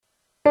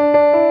Welcome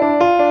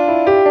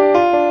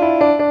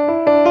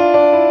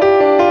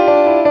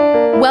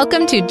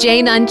to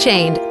Jane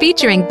Unchained,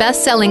 featuring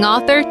best-selling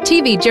author,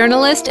 TV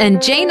journalist, and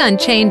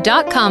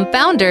JaneUnchained.com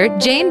founder,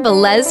 Jane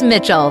Velez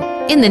Mitchell.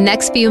 In the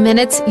next few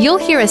minutes, you'll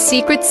hear a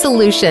secret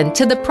solution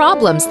to the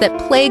problems that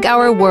plague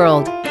our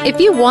world.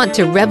 If you want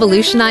to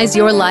revolutionize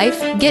your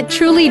life, get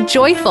truly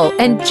joyful,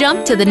 and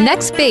jump to the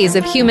next phase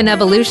of human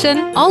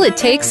evolution, all it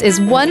takes is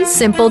one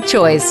simple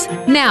choice.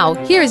 Now,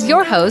 here's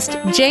your host,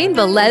 Jane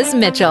Velez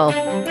Mitchell.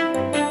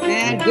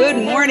 And good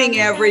morning,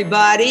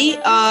 everybody.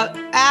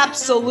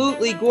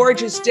 Absolutely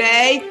gorgeous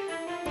day.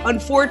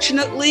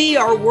 Unfortunately,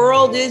 our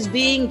world is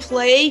being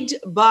plagued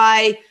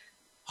by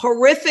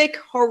horrific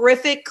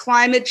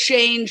climate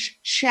change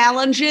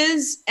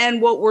challenges.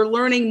 And what we're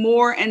learning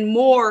more and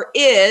more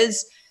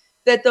is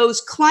that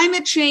those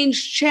climate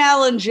change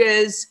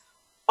challenges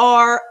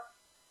are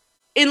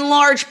in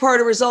large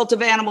part a result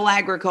of animal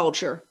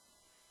agriculture.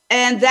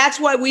 And that's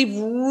why we've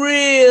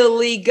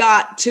really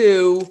got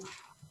to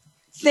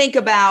think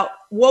about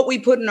what we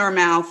put in our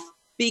mouth,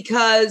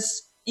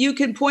 because you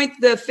can point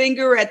the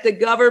finger at the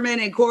government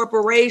and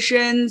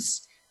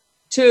corporations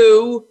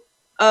till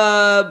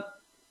the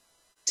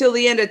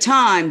end of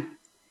time.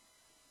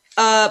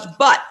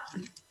 But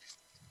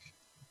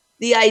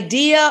the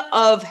idea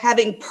of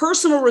having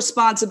personal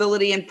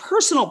responsibility and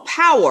personal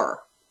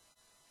power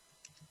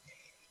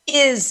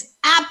is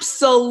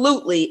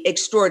absolutely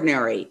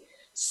extraordinary.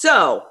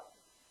 So,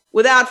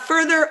 without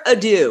further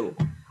ado,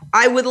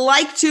 I would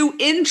like to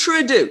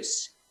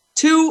introduce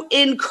two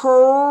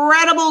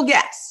incredible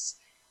guests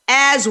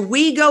as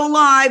we go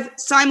live,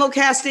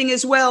 simulcasting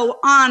as well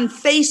on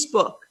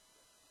Facebook.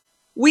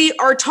 We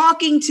are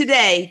talking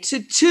today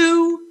to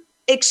two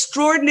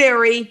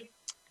extraordinary,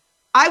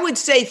 I would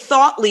say,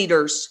 thought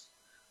leaders,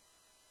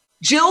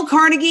 Jill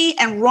Carnegie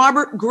and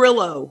Robert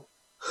Grillo,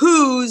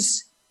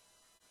 whose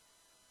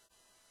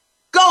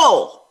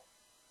goal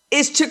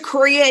is to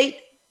create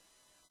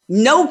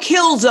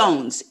no-kill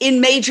zones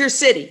in major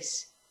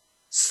cities,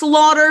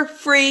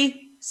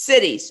 slaughter-free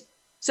cities.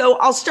 So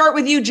I'll start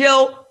with you,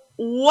 Jill.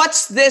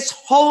 What's this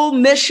whole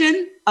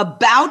mission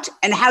about,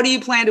 and how do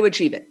you plan to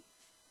achieve it?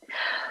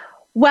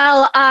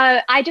 Well,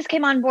 I just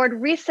came on board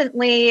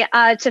recently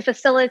to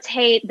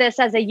facilitate this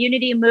as a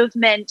unity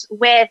movement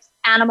with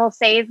Animal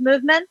Save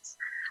movements.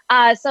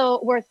 So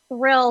we're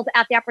thrilled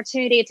at the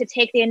opportunity to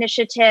take the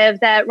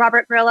initiative that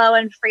Robert Grillo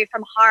and Free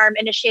From Harm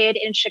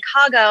initiated in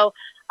Chicago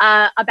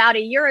about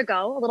a year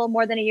ago, a little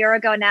more than a year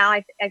ago now,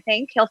 I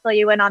think. He'll fill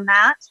you in on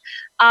that.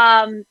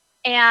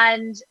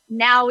 And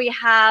now we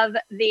have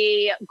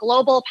the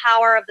global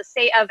power of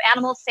of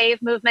Animal Save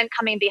movement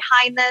coming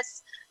behind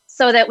this,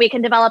 so that we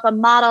can develop a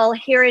model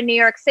here in New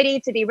York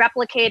City to be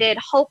replicated,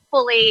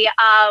 hopefully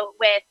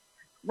with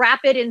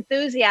rapid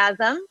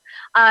enthusiasm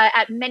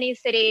at many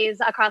cities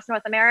across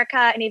North America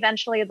and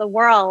eventually the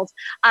world.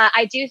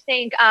 I do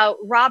think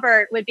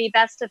Robert would be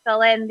best to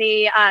fill in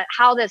the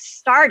how this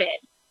started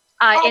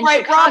in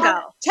Chicago.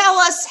 Robert, tell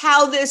us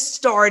how this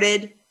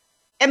started.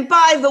 And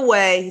by the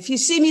way, if you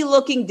see me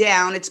looking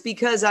down, it's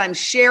because I'm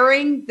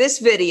sharing this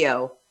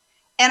video.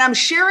 And I'm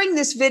sharing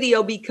this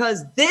video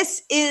because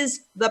this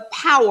is the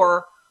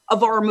power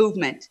of our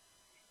movement.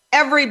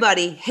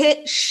 Everybody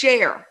hit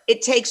share.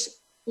 It takes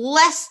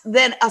less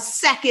than a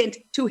second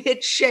to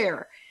hit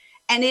share.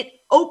 And it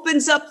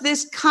opens up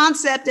this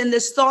concept and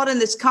this thought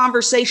and this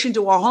conversation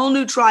to a whole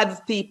new tribe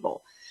of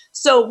people.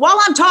 So while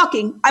I'm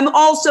talking, I'm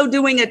also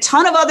doing a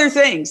ton of other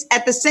things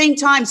at the same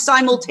time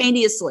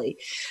simultaneously.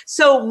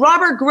 So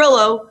Robert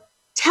Grillo,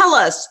 tell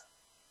us,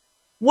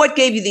 what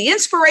gave you the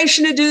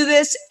inspiration to do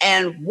this,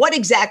 and what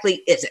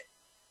exactly is it?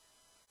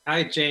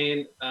 Hi,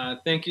 Jane.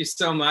 Thank you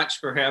so much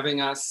for having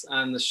us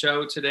on the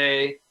show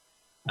today.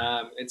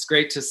 It's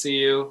great to see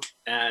you.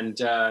 And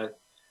so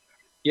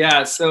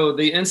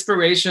the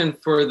inspiration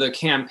for the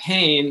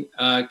campaign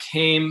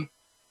came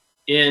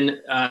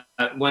in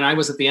when I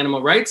was at the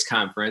Animal Rights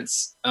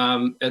Conference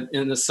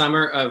in the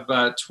summer of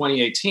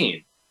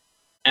 2018.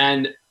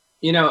 And,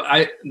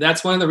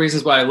 that's one of the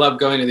reasons why I love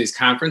going to these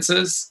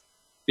conferences,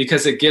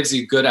 because it gives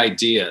you good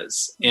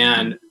ideas.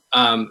 And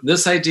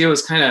this idea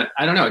was kind of,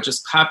 it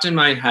just popped in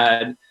my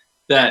head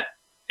that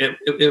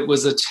it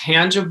was a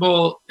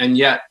tangible and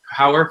yet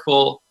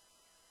powerful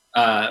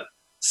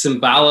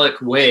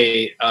symbolic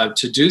way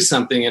to do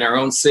something in our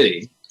own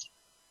city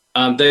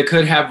that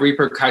could have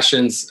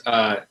repercussions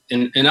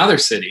in other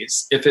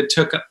cities. If it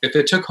took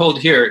hold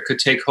here, it could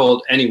take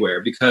hold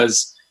anywhere,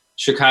 because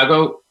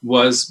Chicago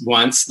was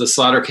once the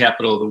slaughter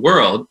capital of the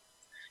world,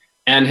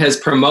 and has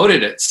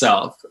promoted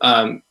itself.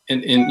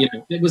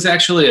 It was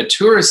actually a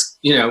tourist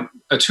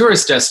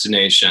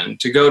destination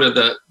to go to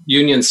the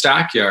Union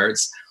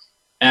stockyards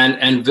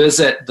and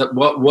visit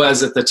what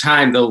was at the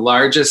time the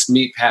largest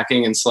meat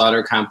packing and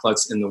slaughter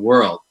complex in the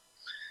world.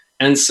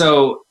 And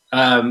so,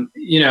 in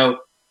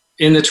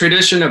the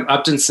tradition of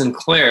Upton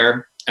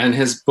Sinclair and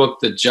his book,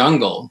 The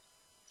Jungle,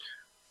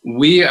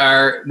 we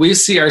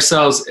see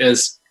ourselves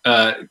as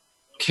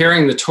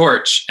carrying the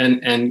torch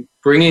and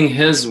bringing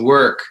his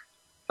work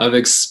of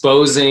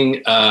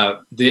exposing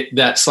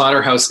that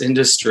slaughterhouse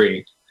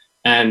industry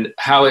and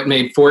how it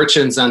made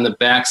fortunes on the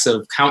backs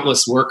of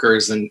countless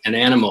workers and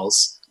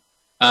animals.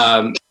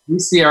 We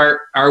see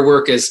our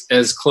work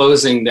as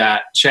closing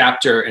that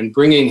chapter and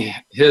bringing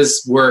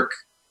his work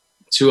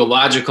to a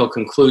logical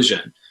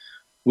conclusion,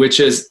 which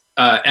is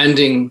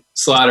ending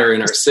slaughter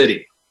in our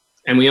city.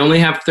 And we only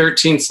have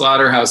 13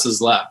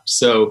 slaughterhouses left.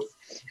 So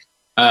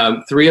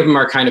 3 of them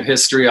are kind of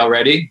history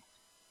already.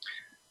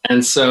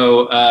 And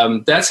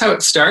so that's how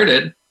it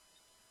started.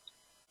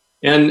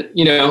 And,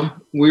 you know,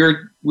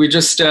 we're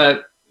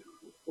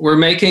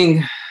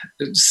making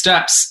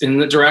steps in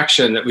the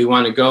direction that we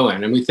want to go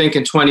in. And we think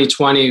in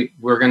 2020,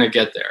 we're going to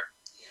get there.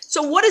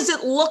 So what does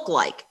it look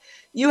like?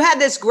 You had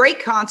this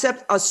great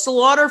concept, a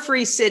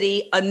slaughter-free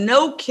city, a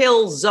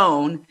no-kill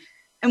zone.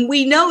 And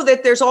we know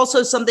that there's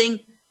also something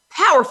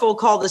powerful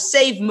called the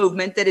SAVE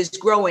movement that is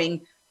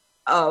growing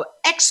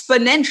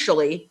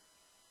exponentially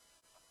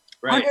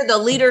under the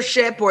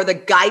leadership or the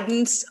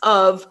guidance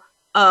of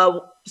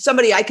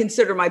somebody I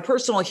consider my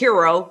personal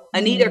hero,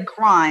 Anita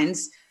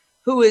Krines,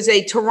 who is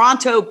a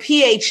Toronto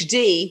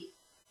PhD,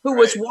 who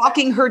was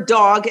walking her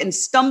dog and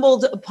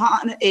stumbled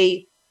upon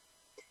a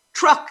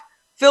truck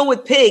filled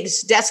with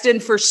pigs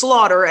destined for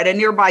slaughter at a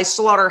nearby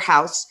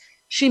slaughterhouse.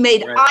 She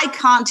made eye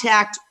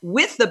contact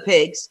with the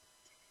pigs.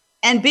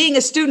 And being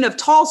a student of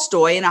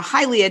Tolstoy and a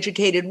highly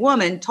educated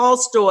woman,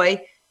 Tolstoy,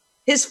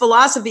 his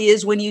philosophy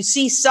is when you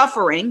see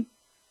suffering,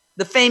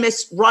 the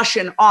famous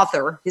Russian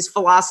author, his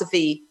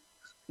philosophy,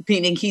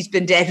 meaning he's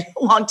been dead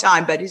a long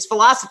time, but his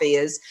philosophy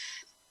is,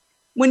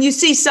 when you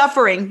see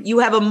suffering, you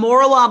have a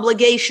moral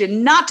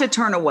obligation not to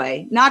turn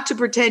away, not to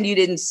pretend you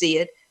didn't see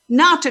it,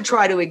 not to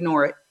try to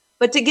ignore it,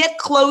 but to get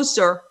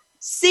closer,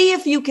 see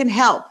if you can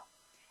help.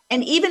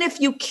 And even if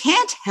you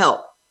can't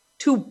help,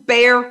 to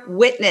bear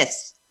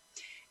witness.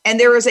 And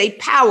there is a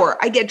power.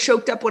 I get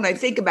choked up when I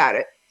think about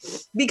it,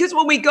 because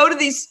when we go to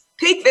these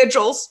pig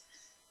vigils,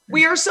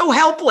 we are so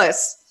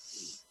helpless.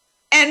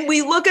 And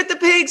we look at the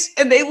pigs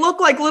and they look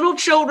like little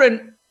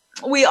children.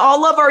 We all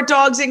love our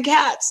dogs and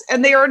cats,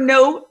 and they are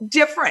no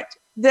different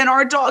than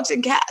our dogs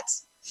and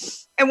cats.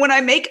 And when I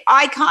make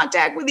eye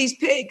contact with these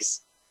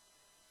pigs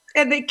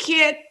and they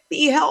can't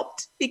be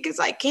helped because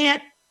I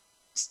can't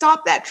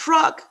stop that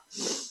truck,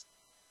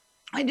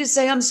 I just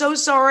say, I'm so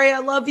sorry. I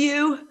love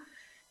you.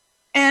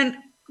 And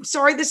I'm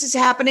sorry this is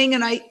happening.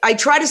 And I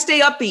try to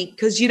stay upbeat,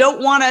 because you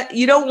don't want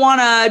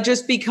to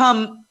just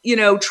become,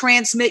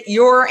 transmit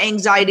your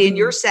anxiety and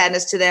your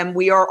sadness to them.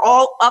 We are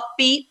all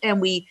upbeat, and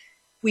we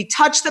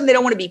touch them. They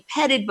don't want to be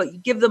petted, but you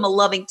give them a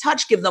loving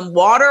touch, give them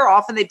water.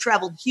 Often they've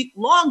traveled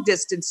long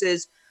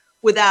distances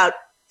without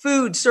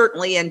food,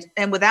 certainly,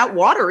 and without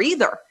water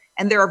either.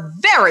 And they're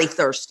very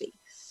thirsty.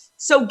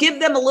 So give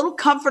them a little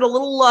comfort, a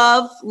little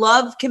love.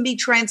 Love can be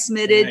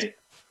transmitted. Right.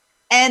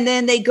 And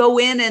then they go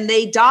in and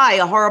they die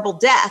a horrible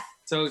death.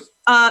 So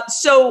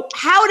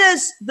how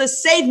does the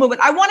SAVE movement,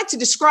 I wanted to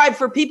describe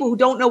for people who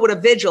don't know what a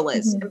vigil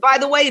is. And by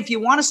the way, if you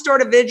want to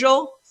start a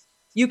vigil,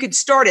 you could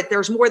start it.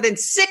 There's more than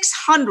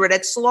 600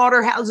 at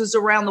slaughterhouses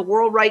around the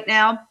world right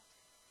now.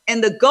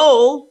 And the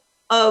goal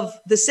of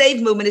the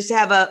SAVE movement is to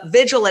have a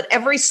vigil at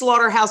every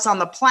slaughterhouse on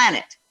the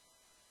planet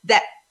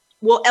that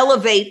will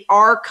elevate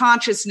our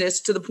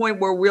consciousness to the point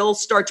where we'll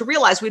start to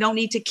realize we don't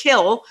need to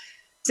kill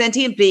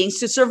sentient beings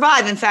to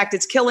survive. In fact,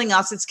 it's killing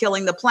us. It's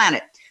killing the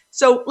planet.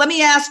 So let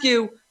me ask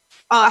you,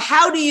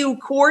 how do you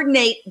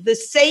coordinate the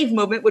SAVE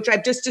movement, which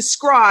I've just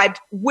described,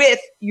 with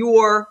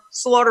your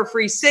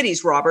slaughter-free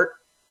cities, Robert?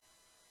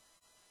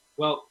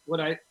 Well,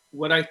 what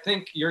I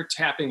think you're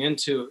tapping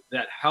into,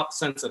 that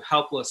sense of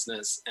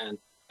helplessness and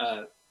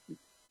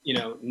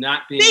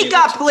not being. Speak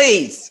up,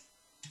 please.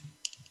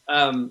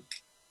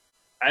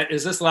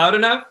 Is this loud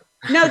enough?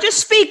 No, just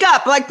speak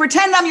up. Like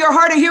pretend I'm your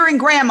hard of hearing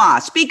grandma.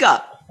 Speak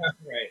up.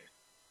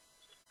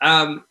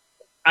 Right.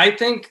 I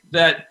think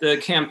that the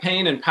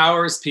campaign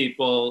empowers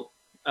people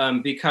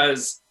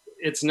because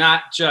it's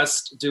not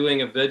just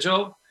doing a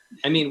vigil.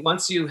 I mean,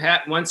 once you're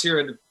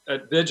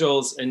at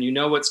vigils and you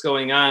know what's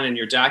going on and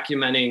you're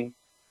documenting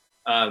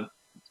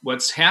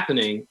what's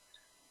happening,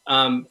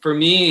 for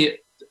me,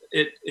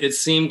 it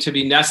seemed to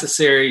be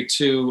necessary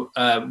to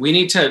we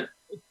need to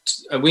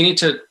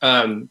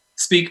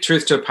speak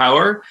truth to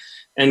power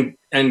and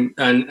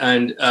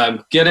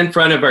get in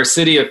front of our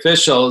city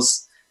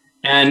officials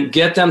and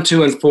get them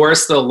to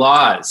enforce the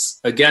laws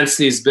against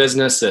these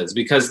businesses,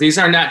 because these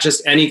are not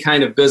just any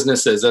kind of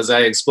businesses, as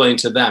I explained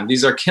to them.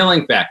 These are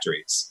killing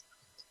factories,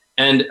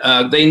 and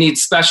they need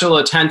special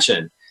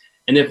attention.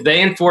 And if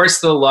they enforce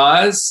the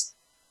laws,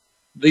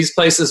 these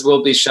places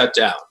will be shut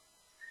down.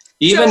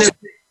 Even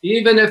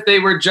if they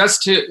were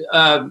just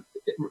to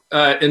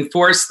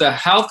enforce the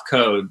health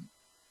code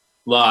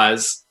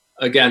laws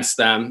against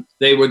them,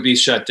 they would be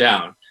shut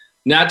down.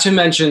 Not to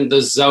mention the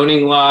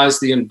zoning laws,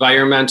 the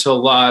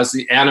environmental laws,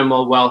 the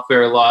animal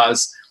welfare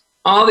laws,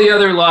 all the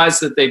other laws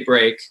that they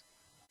break.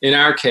 In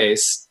our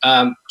case,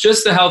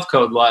 just the health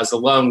code laws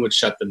alone would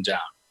shut them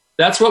down.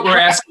 That's what we're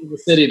asking the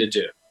city to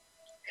do.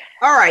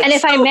 All right. And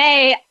if I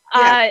may,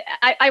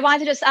 I wanted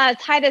to just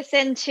tie this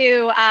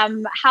into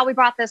how we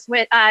brought this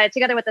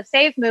together with the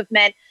Save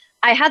movement.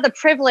 I had the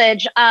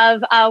privilege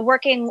of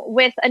working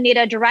with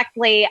Anita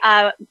directly,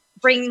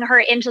 bringing her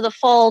into the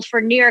fold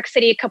for New York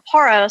City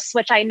Kaporos,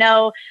 which I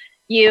know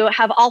you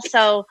have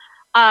also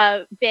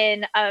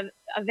been a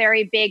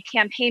very big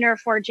campaigner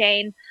for,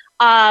 Jane.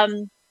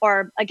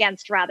 Or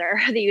against,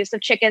 rather, the use of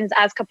chickens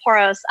as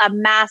kaporos, a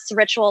mass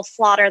ritual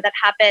slaughter that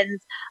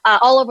happens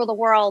all over the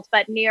world.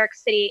 But New York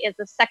City is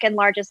the second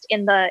largest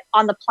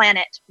on the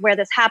planet where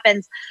this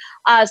happens.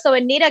 So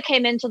Anita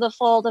came into the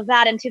fold of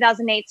that in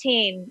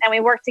 2018, and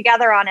we worked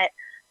together on it.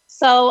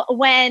 So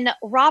when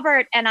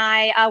Robert and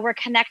I were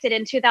connected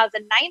in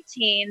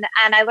 2019,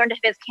 and I learned of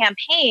his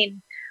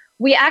campaign,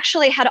 we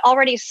actually had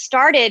already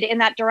started in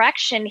that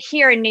direction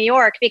here in New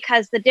York,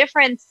 because the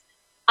difference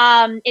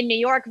in New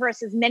York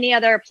versus many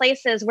other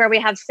places where we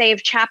have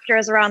Save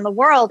chapters around the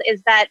world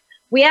is that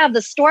we have the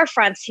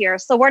storefronts here.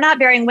 So we're not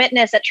bearing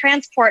witness at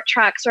transport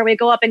trucks where we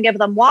go up and give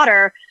them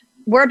water.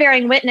 We're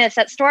bearing witness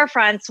at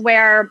storefronts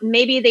where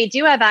maybe they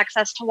do have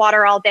access to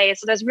water all day.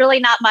 So there's really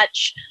not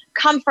much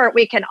comfort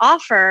we can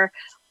offer,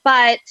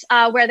 but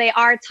where they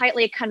are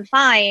tightly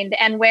confined,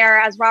 and where,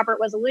 as Robert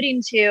was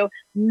alluding to,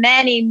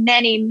 many,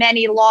 many,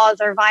 many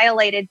laws are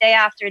violated day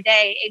after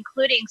day,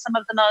 including some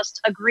of the most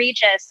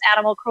egregious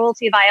animal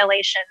cruelty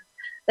violations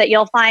that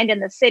you'll find in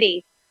the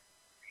city.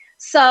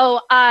 So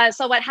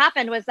what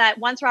happened was that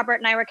once Robert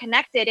and I were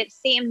connected, it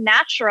seemed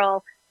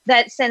natural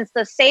that, since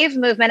the Save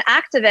movement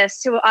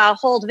activists who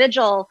hold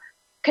vigil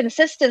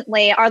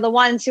consistently are the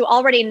ones who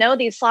already know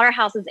these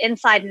slaughterhouses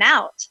inside and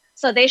out,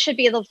 so they should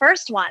be the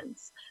first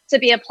ones to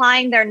be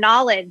applying their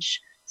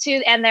knowledge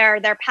to, and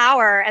their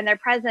power and their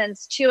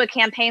presence to, a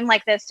campaign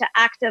like this to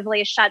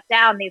actively shut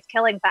down these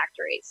killing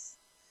factories.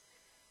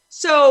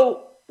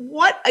 So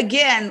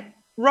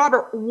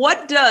Robert,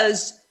 what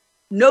does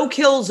no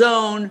kill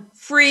zone,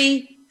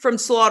 free from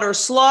slaughter,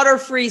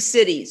 slaughter-free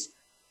cities,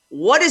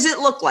 what does it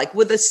look like?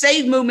 With the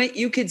Save movement,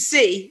 you could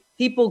see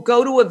people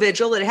go to a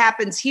vigil. It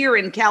happens here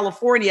in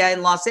California,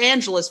 in Los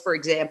Angeles, for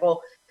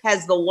example,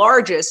 has the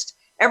largest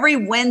every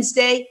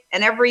Wednesday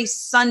and every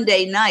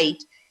Sunday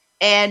night.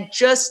 And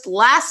just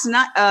last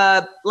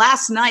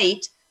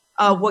night,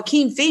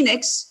 Joaquin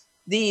Phoenix,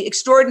 the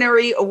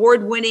extraordinary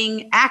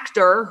award-winning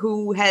actor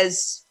who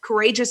has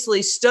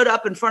courageously stood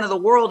up in front of the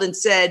world and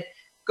said,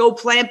 go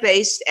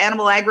plant-based,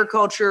 animal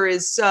agriculture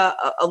is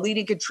a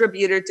leading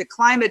contributor to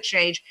climate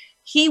change.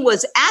 He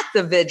was at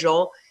the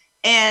vigil,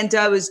 and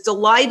I was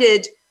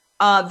delighted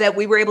that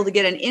we were able to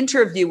get an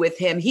interview with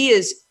him. He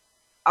is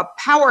a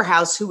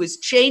powerhouse who is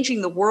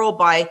changing the world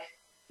by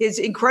his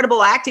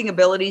incredible acting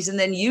abilities, and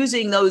then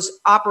using those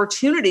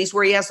opportunities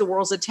where he has the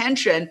world's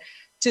attention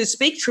to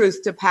speak truth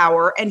to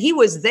power. And he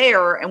was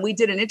there, and we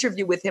did an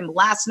interview with him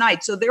last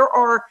night. So there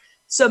are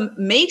some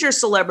major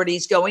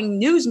celebrities going.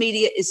 News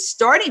media is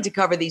starting to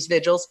cover these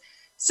vigils.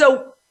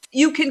 So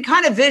you can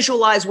kind of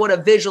visualize what a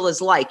vigil is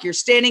like. You're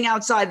standing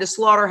outside the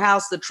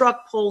slaughterhouse, the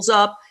truck pulls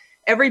up,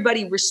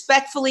 everybody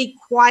respectfully,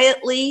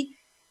 quietly,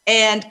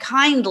 and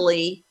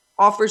kindly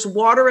offers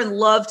water and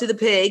love to the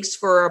pigs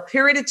for a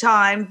period of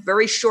time,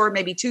 very short,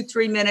 maybe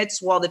 2-3 minutes,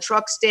 while the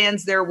truck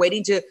stands there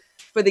waiting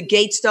for the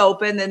gates to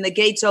open. Then the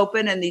gates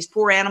open and these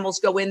poor animals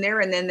go in there,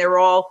 and then they're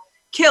all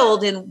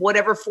killed in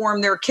whatever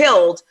form they're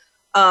killed.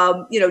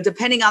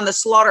 Depending on the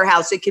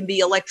slaughterhouse, it can be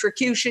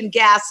electrocution,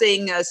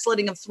 gassing,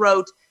 slitting of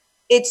throat.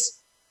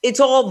 It's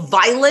all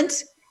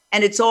violent,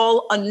 and it's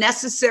all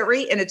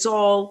unnecessary, and it's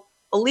all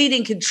a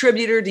leading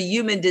contributor to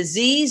human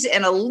disease,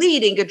 and a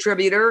leading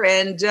contributor,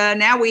 and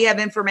now we have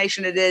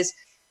information it is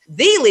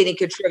the leading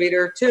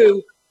contributor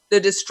to the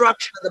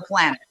destruction of the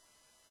planet.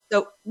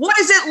 So what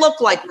does it look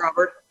like,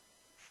 Robert?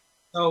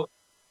 So,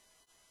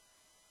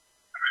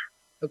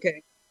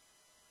 okay.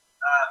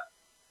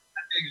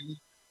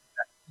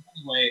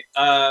 Anyway,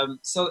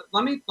 so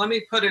let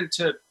me put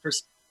into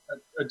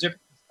a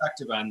different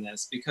perspective on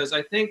this, because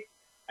I think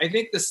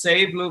the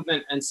Save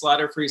movement and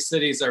slaughter-free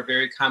cities are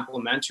very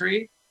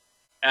complementary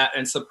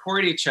and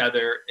support each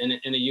other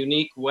in a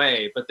unique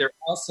way, but they're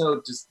also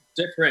just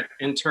different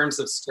in terms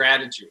of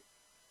strategy.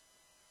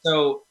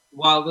 So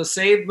while the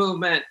Save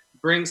movement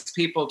brings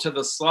people to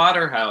the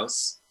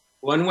slaughterhouse,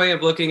 one way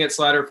of looking at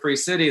slaughter-free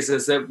cities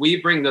is that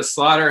we bring the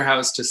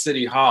slaughterhouse to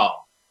City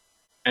Hall,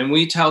 and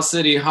we tell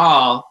City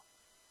Hall,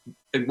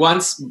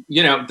 once,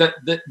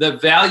 the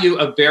value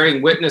of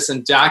bearing witness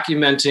and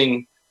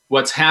documenting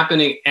what's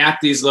happening at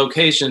these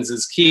locations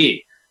is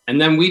key. And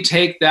then we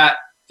take that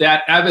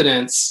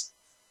evidence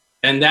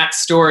and that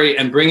story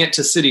and bring it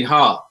to City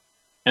Hall,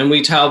 and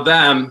we tell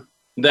them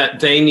that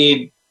they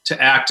need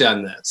to act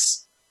on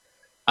this.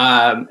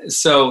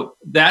 So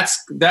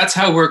that's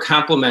how we're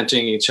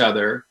complementing each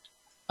other.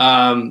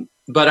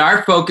 But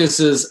our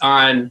focus is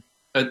on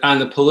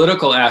the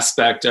political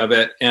aspect of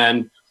it,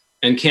 and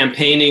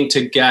campaigning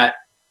to get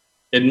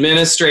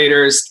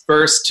administrators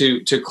first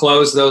to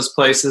close those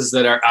places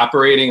that are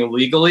operating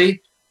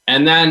illegally,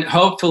 and then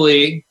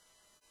hopefully,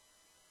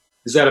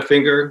 is that a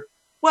finger?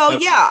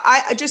 Well, yeah,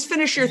 I just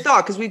finish your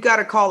thought, because we've got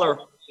a caller.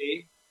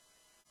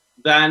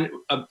 then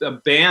a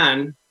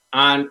ban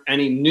on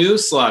any new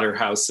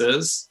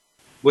slaughterhouses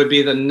would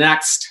be the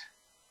next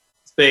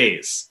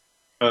phase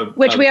of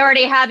which we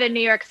already have in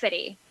New York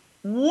City.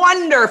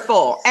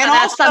 Wonderful. And so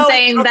that's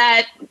something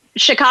that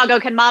Chicago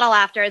can model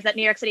after, is that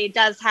New York City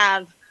does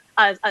have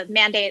a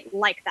mandate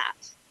like that.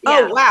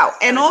 Oh, wow.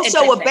 And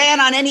also a ban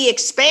on any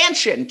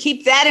expansion.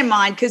 Keep that in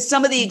mind, because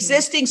some of the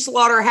existing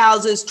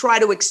slaughterhouses try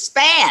to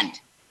expand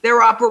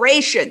their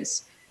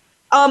operations.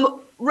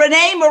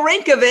 Renee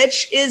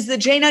Marinkovich is the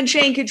Jane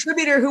Unchained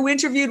contributor who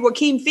interviewed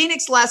Joaquin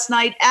Phoenix last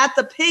night at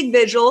the Pig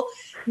Vigil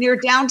near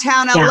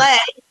downtown LA.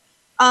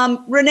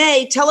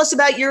 Renee, tell us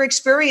about your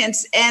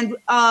experience and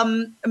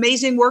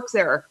amazing work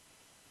there.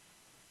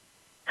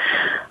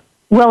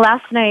 Well,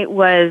 last night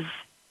was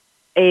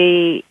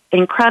an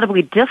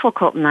incredibly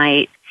difficult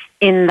night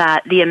in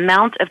that the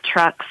amount of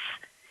trucks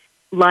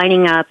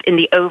lining up in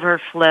the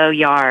overflow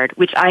yard,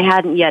 which I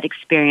hadn't yet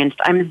experienced,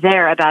 I'm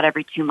there about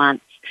every 2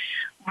 months,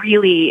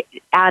 really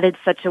added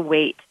such a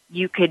weight.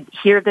 You could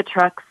hear the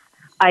trucks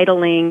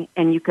idling,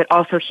 and you could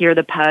also hear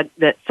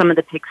some of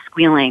the pigs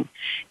squealing.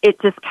 It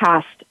just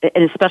cast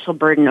a special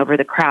burden over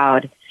the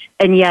crowd.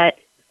 And yet,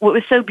 what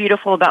was so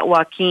beautiful about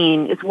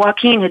Joaquin is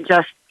Joaquin had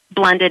just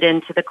blended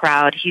into the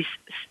crowd. He's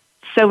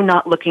so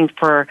not looking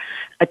for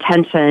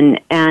attention,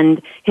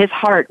 and his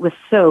heart was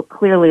so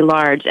clearly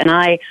large.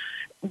 And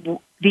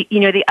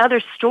the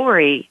other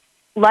story,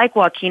 like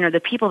Joaquin, are the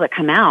people that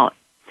come out.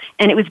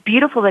 And it was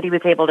beautiful that he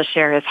was able to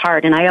share his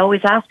heart. And I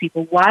always ask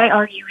people, why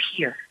are you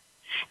here?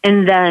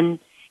 And then,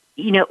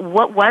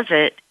 what was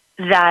it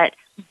that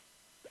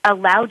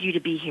allowed you to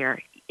be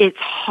here? It's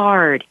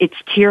hard. It's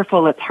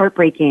tearful. It's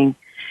heartbreaking.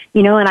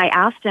 And I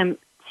asked him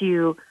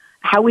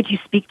how would you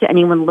speak to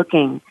anyone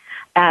looking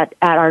at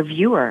our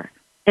viewer?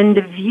 And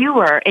the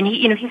viewer, and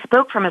he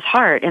spoke from his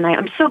heart, and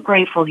I'm so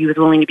grateful he was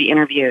willing to be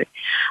interviewed.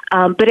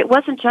 But it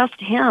wasn't just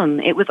him.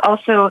 It was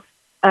also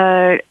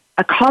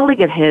a colleague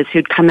of his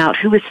who'd come out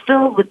who was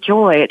filled with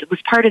joy. It was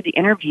part of the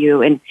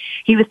interview, and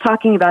he was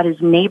talking about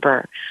his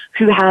neighbor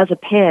who has a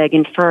pig,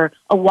 and for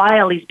a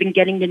while he's been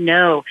getting to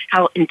know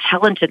how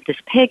intelligent this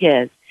pig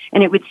is.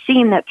 And it would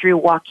seem that through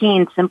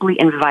Joaquin simply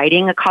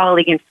inviting a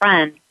colleague and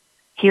friend,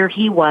 here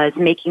he was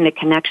making the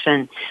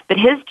connection. But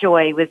his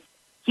joy was,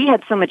 he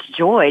had so much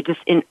joy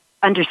just in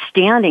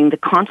understanding the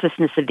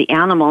consciousness of the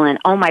animal, and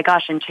oh my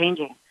gosh, I'm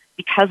changing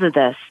because of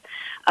this.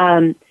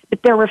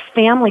 But there were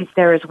families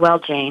there as well,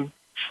 Jane.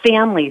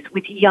 Families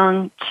with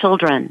young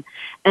children.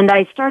 And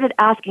I started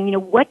asking,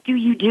 what do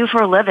you do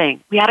for a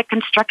living? We had a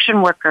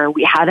construction worker.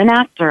 We had an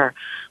actor.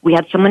 We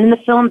had someone in the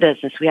film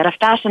business. We had a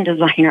fashion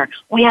designer.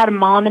 We had a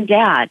mom and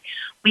dad.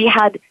 We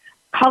had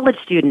college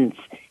students.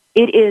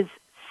 It is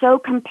so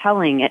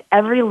compelling at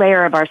every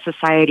layer of our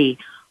society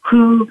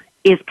who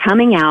is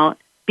coming out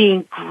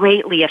being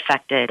greatly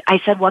affected.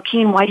 I said,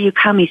 Joaquin, why do you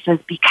come? He says,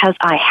 because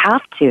I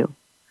have to.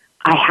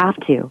 I have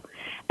to.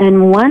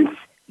 And once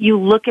you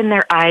look in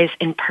their eyes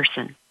in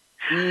person,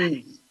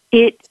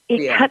 it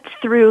cuts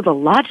through the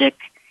logic.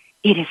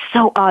 It is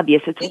so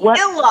obvious. It's what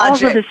all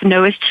of us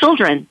know as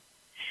children.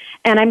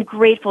 And I'm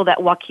grateful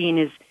that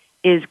Joaquin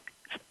is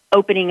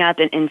opening up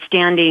and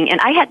standing. And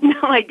I had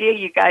no idea,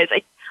 you guys.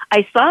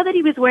 I saw that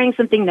he was wearing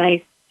something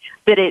nice,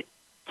 but I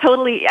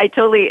totally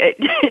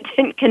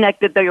didn't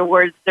connect that the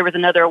awards, there was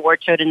another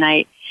award show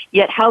tonight.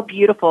 Yet how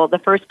beautiful, the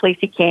first place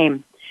he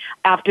came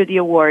after the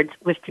awards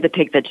was to the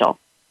Pig Vigil.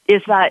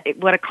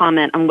 What a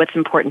comment on what's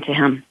important to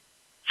him.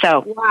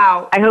 So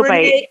wow. I hope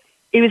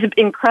it was an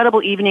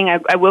incredible evening.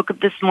 I woke up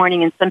this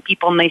morning and some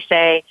people may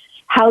say,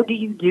 how do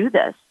you do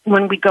this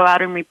when we go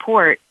out and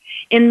report?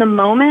 In the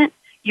moment,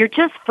 you're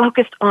just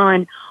focused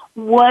on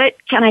what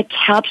can I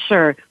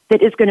capture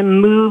that is going to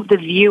move the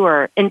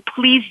viewer. And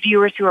please,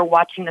 viewers who are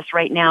watching this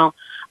right now,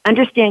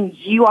 understand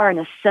you are an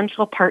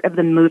essential part of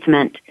the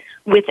movement.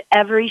 With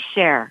every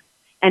share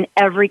and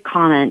every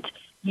comment,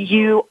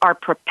 you are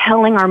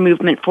propelling our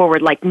movement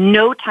forward like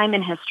no time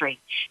in history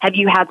have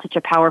you had such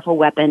a powerful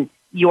weapon,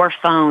 your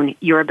phone,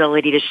 your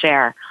ability to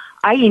share.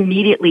 I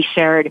immediately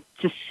shared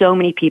to so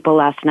many people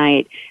last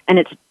night, and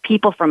it's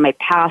people from my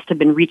past have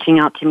been reaching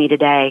out to me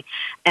today,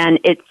 and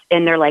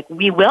they're like,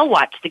 we will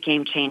watch the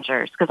Game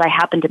Changers, because I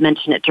happened to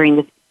mention it during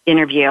this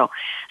interview.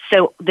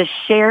 So the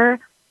share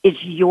is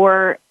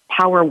your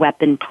power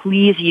weapon.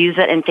 Please use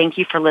it, and thank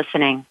you for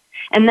listening.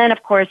 And then,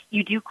 of course,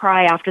 you do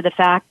cry after the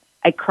fact.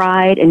 I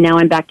cried, and now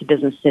I'm back to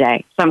business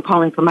today. So I'm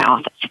calling from my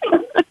office.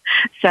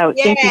 So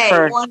thank you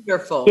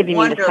for giving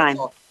me the time.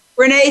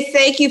 Renee,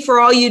 thank you for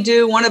all you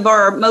do. One of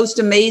our most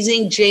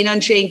amazing Jane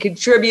Unchained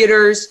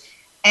contributors.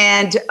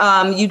 And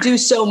you do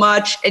so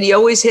much, and you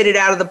always hit it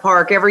out of the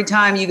park. Every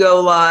time you go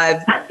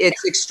live,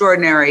 it's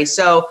extraordinary.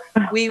 So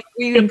we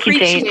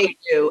appreciate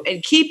you.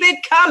 And keep it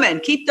coming.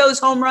 Keep those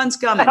home runs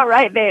coming. All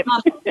right, babe.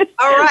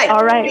 All right.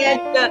 All right.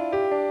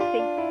 And,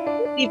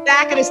 we'll be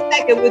back in a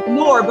second with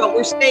more, but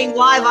we're staying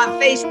live on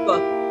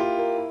Facebook.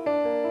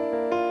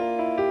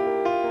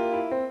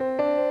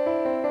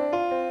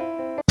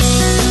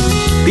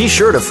 Be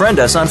sure to friend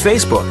us on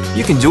Facebook.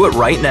 You can do it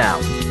right now.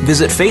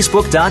 Visit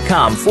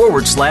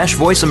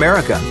Facebook.com/Voice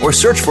America or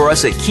search for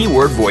us at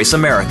keyword Voice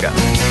America.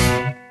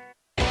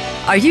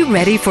 Are you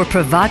ready for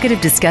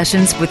provocative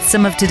discussions with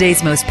some of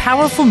today's most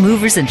powerful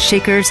movers and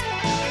shakers?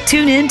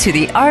 Tune in to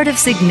The Art of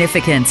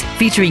Significance,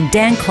 featuring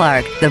Dan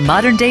Clark, the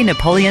modern-day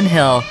Napoleon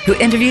Hill, who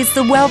interviews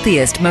the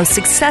wealthiest, most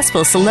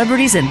successful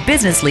celebrities and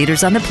business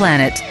leaders on the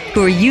planet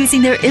who are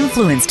using their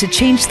influence to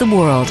change the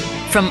world.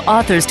 From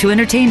authors to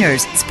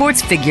entertainers,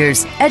 sports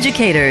figures,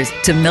 educators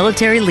to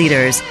military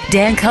leaders,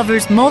 Dan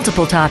covers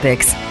multiple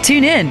topics.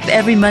 Tune in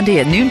every Monday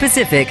at noon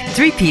Pacific,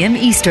 3 p.m.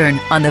 Eastern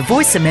on the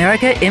Voice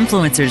America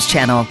Influencers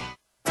channel.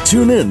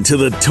 Tune in to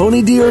the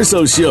Tony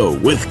D'Urso Show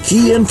with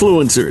key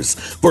influencers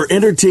for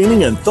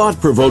entertaining and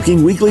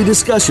thought-provoking weekly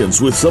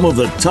discussions with some of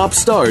the top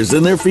stars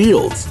in their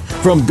fields.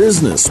 From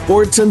business,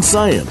 sports, and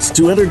science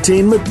to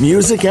entertainment,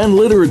 music, and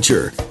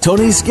literature,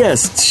 Tony's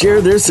guests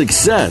share their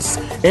success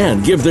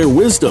and give their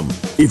wisdom.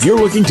 If you're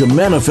looking to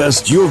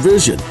manifest your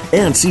vision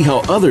and see how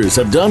others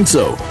have done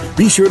so,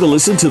 be sure to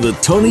listen to the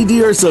Tony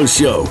D'Urso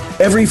Show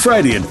every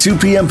Friday at 2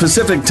 p.m.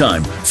 Pacific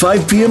Time,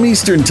 5 p.m.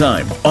 Eastern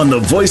Time on the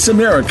Voice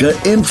America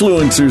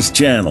Influencers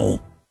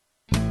channel.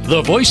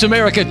 The Voice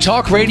America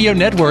Talk Radio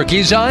Network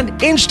is on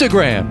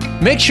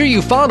Instagram. Make sure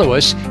you follow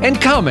us and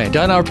comment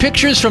on our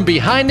pictures from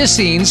behind the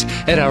scenes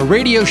at our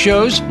radio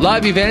shows,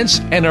 live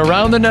events, and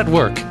around the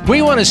network.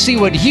 We want to see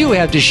what you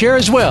have to share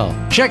as well.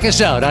 Check us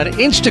out on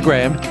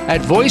Instagram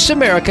at Voice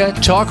America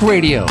Talk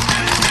Radio.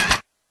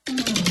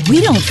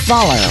 We don't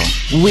follow,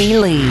 we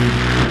lead.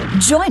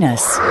 Join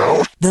us,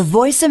 the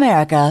Voice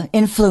America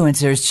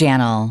Influencers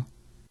channel.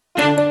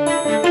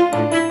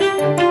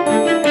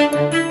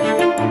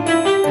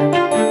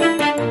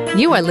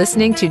 You are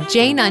listening to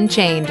Jane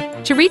Unchained.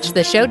 To reach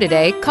the show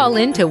today, call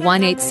in to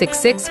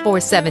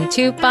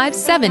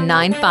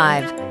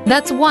 1-866-472-5795.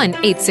 That's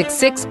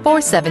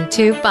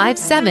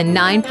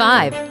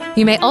 1-866-472-5795.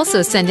 You may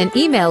also send an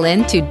email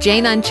in to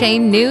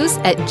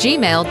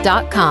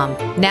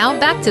janeunchainednews@gmail.com. Now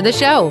back to the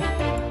show.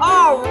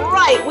 All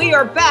right, we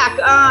are back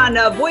on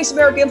Voice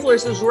America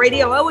Influencers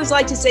Radio. I always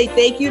like to say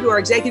thank you to our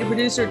executive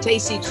producer,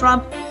 Tacey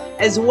Trump,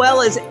 as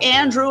well as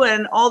Andrew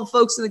and all the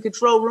folks in the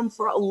control room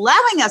for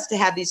allowing us to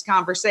have these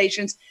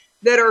conversations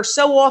that are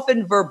so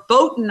often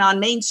verboten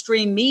on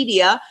mainstream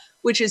media,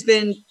 which has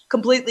been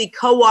completely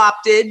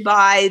co-opted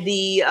by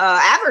the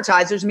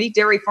advertisers, meat,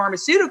 dairy,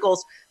 pharmaceuticals,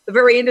 the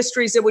very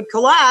industries that would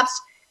collapse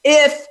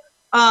if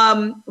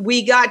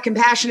we got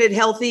compassionate,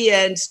 healthy,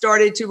 and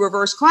started to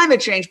reverse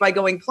climate change by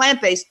going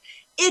plant-based.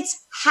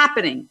 It's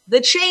happening. The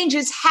change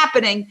is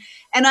happening.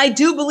 And I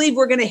do believe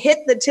we're going to hit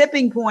the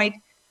tipping point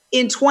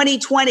in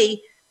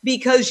 2020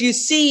 because you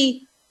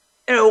see,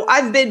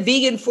 I've been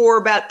vegan for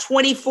about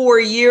 24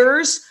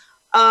 years.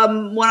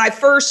 When I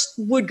first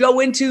would go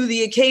into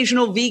the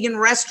occasional vegan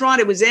restaurant,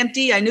 it was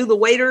empty. I knew the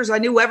waiters. I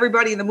knew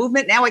everybody in the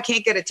movement. Now I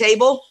can't get a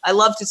table. I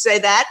love to say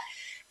that.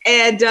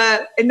 And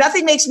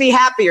nothing makes me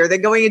happier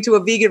than going into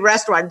a vegan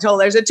restaurant until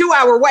there's a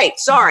 2-hour wait.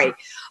 Sorry.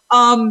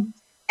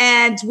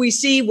 And we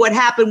see what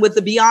happened with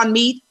the Beyond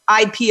Meat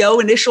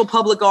IPO, initial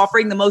public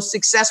offering, the most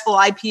successful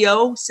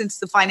IPO since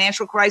the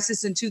financial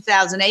crisis in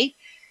 2008.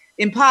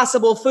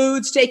 Impossible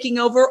Foods taking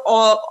over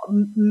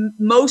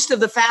most of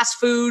the fast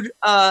food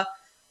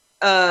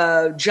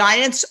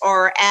giants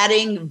are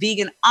adding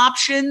vegan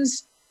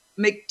options.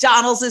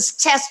 McDonald's is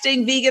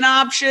testing vegan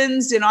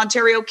options in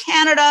Ontario,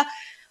 Canada.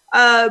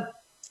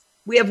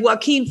 We have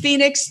Joaquin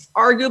Phoenix,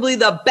 arguably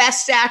the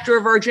best actor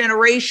of our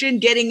generation,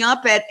 getting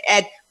up at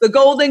the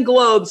Golden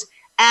Globes,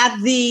 at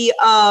the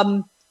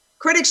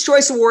Critics'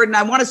 Choice Award. And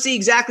I want to see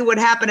exactly what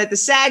happened at the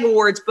SAG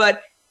Awards,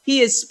 but he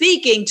is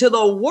speaking to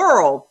the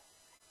world.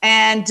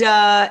 And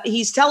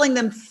he's telling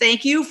them,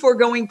 thank you for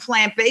going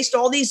plant-based.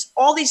 All these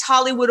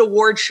Hollywood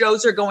award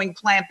shows are going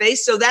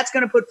plant-based. So that's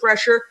going to put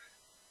pressure,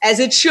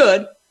 as it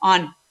should,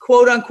 on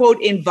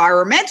quote-unquote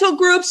environmental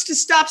groups to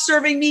stop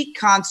serving meat,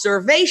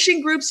 conservation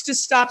groups to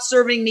stop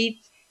serving meat,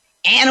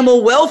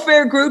 animal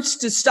welfare groups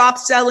to stop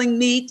selling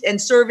meat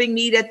and serving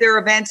meat at their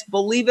events.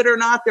 Believe it or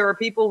not, there are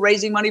people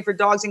raising money for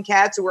dogs and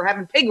cats who are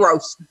having pig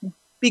roasts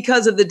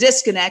because of the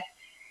disconnect.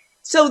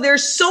 So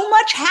there's so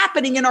much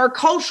happening in our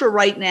culture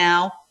right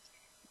now.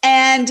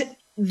 And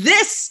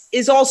this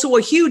is also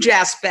a huge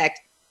aspect.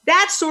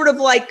 That's sort of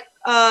like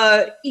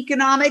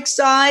economic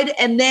side.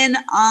 And then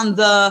on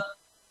the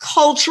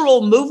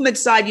cultural movement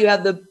side, you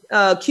have the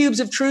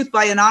Cubes of Truth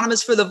by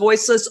Anonymous for the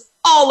Voiceless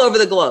all over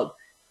the globe.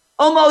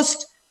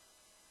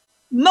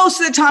 Most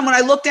of the time when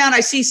I look down, I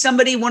see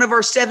somebody, one of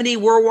our 70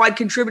 worldwide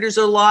contributors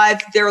are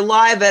live. They're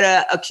live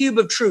at a Cube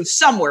of Truth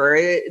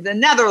somewhere, the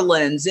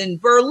Netherlands, in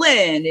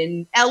Berlin,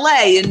 in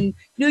LA, in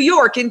New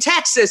York, in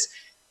Texas.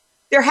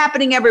 They're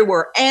happening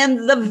everywhere.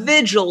 And the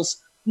vigils,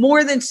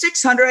 more than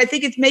 600. I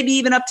think it's maybe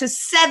even up to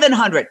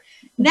 700.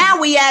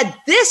 Now we add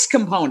this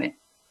component.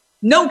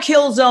 No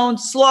kill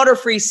zones,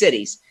 slaughter-free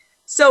cities.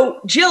 So,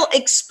 Jill,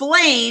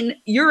 explain,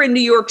 you're in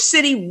New York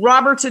City,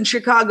 Robert's in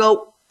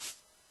Chicago.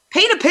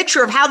 Paint a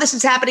picture of how this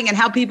is happening and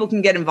how people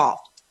can get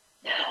involved.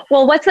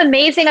 Well, what's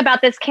amazing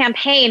about this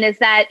campaign is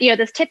that,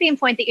 this tipping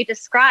point that you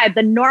described,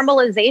 the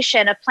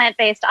normalization of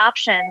plant-based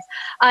options,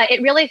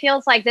 it really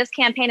feels like this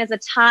campaign is a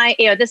time,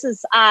 this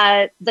is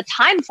the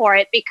time for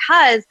it,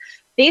 because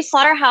these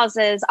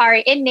slaughterhouses are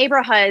in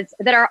neighborhoods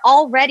that are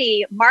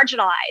already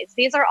marginalized.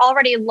 These are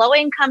already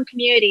low-income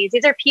communities.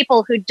 These are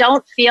people who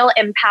don't feel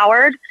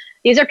empowered.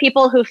 These are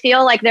people who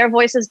feel like their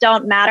voices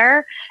don't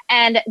matter,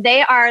 and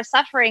they are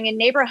suffering in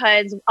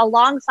neighborhoods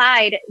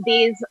alongside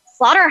these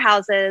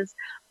slaughterhouses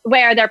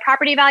where their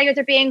property values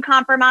are being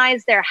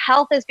compromised, their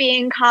health is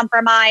being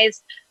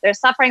compromised, they're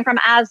suffering from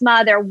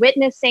asthma, they're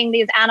witnessing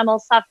these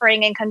animals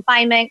suffering in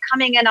confinement,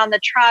 coming in on the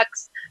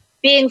trucks,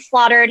 being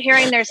slaughtered,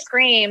 hearing their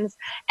screams.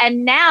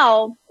 And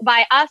now,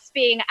 by us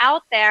being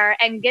out there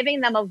and giving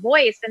them a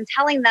voice and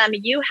telling them,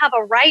 you have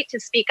a right to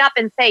speak up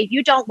and say,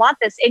 you don't want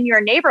this in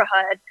your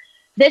neighborhood,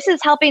 this is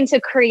helping to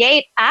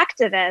create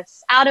activists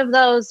out of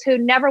those who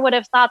never would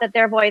have thought that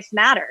their voice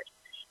mattered.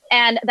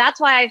 And that's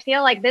why I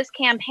feel like this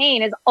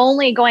campaign is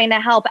only going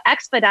to help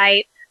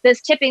expedite this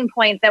tipping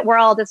point that we're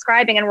all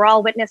describing and we're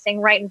all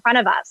witnessing right in front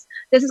of us.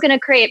 This is going to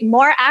create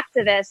more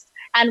activists.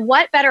 And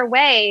what better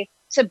way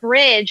to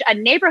bridge a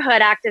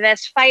neighborhood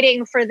activist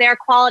fighting for their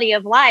quality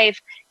of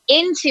life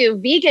into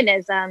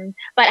veganism,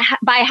 but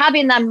by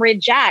having them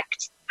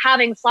reject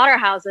having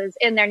slaughterhouses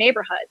in their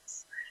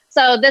neighborhoods.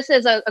 So this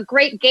is a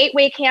great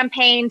gateway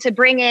campaign to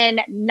bring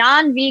in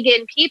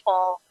non-vegan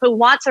people who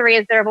want to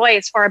raise their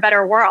voice for a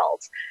better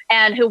world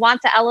and who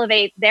want to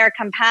elevate their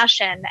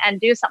compassion and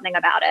do something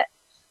about it.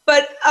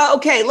 But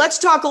okay, let's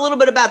talk a little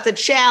bit about the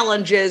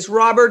challenges,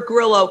 Robert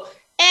Grillo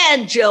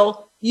and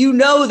Jill. You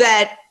know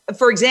that,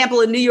 for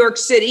example, in New York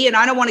City, and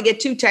I don't want to get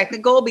too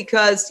technical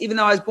because even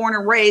though I was born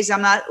and raised,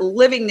 I'm not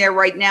living there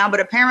right now, but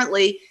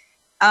apparently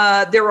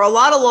there are a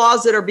lot of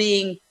laws that are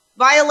being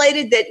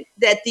violated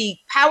that the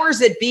powers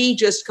that be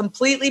just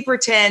completely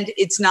pretend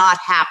it's not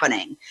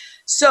happening.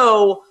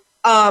 So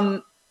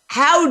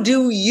how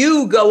do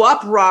you go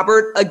up,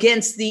 Robert,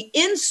 against the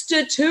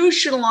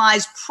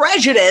institutionalized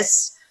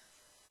prejudice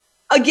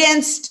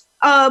against,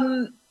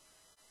 or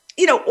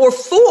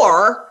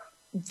for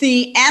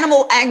the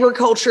animal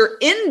agriculture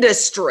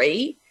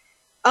industry,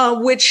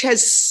 which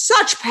has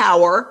such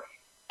power,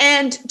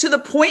 and to the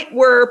point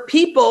where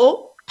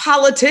people,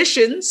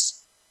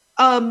 politicians,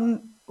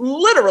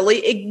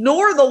 literally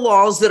ignore the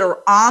laws that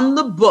are on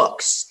the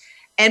books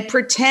and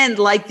pretend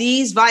like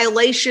these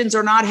violations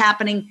are not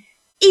happening,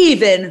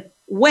 even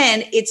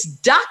when it's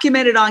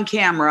documented on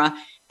camera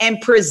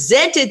and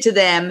presented to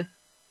them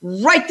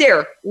right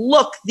there.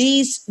 Look,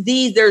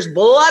 there's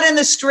blood in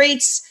the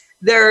streets.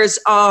 There's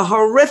a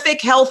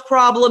horrific health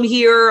problem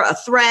here, a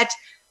threat.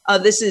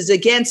 This is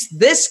against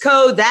this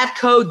code, that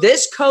code,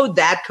 this code,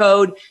 that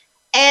code.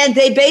 And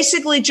they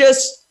basically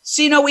just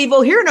see no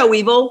evil, hear no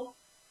evil,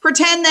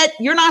 pretend that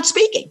you're not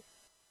speaking.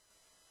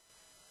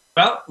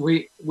 Well,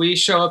 we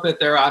show up at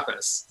their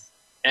office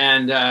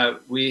and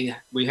we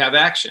have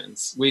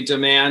actions. We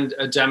demand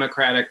a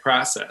democratic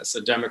process,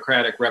 a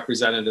democratic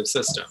representative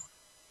system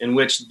in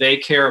which they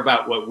care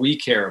about what we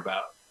care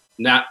about,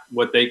 not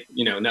what they,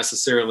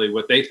 necessarily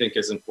what they think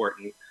is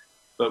important,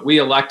 but we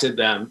elected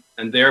them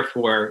and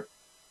therefore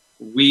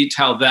we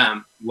tell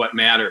them what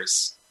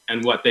matters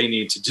and what they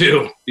need to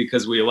do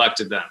because we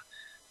elected them.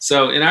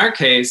 So in our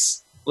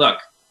case, look,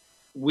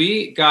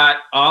 we got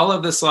all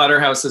of the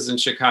slaughterhouses in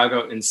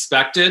Chicago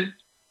inspected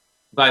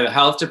by the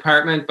health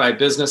department, by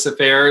business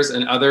affairs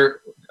and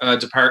other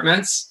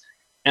departments.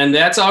 And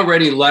that's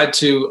already led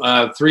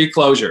to 3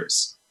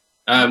 closures.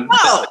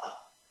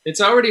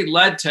 It's already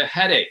led to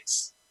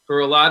headaches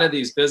for a lot of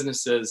these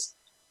businesses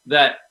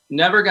that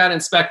never got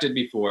inspected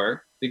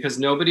before because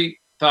nobody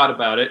thought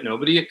about it.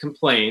 Nobody had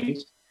complained.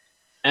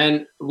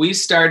 And we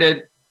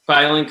started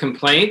filing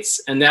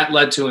complaints, and that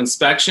led to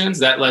inspections,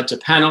 that led to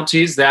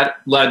penalties, that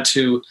led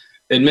to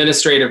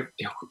administrative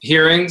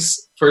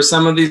hearings for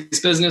some of these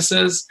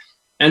businesses.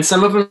 And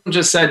some of them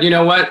just said, you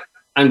know what,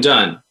 I'm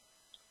done.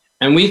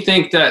 And we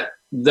think that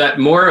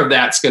more of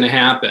that's going to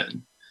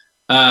happen.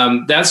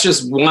 That's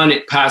just one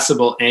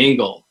possible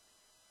angle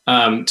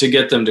to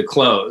get them to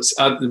close.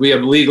 We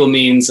have legal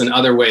means and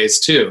other ways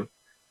too.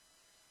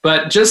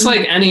 But just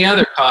like any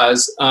other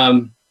cause,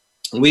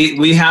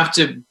 we have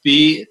to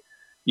be,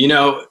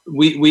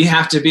 we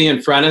have to be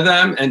in front of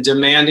them and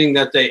demanding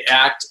that they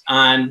act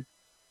on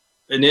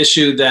an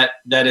issue that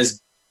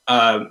is,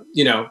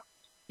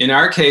 in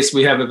our case,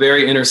 we have a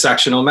very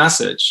intersectional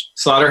message.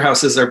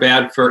 Slaughterhouses are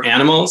bad for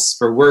animals,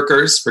 for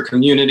workers, for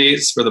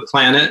communities, for the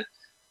planet.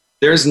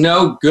 There's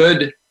no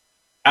good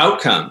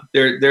outcome.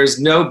 There's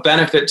no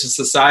benefit to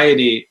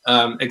society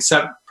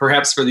except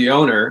perhaps for the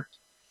owner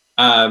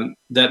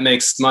that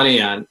makes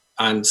money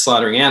on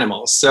slaughtering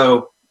animals.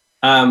 So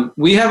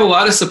we have a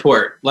lot of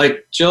support.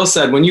 Like Jill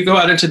said, when you go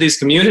out into these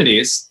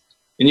communities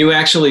and you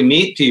actually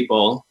meet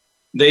people,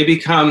 they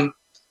become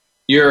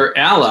your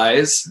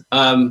allies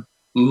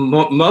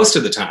most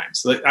of the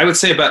times. Like I would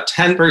say about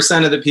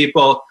 10% of the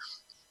people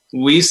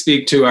we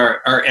speak to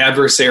are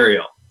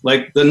adversarial.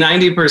 Like the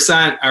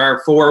 90%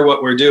 are for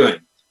what we're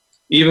doing.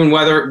 even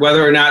whether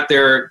or not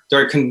they're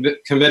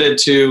committed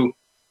to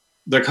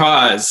the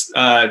cause,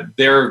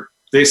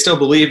 they still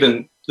believe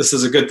in this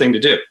is a good thing to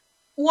do.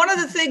 One of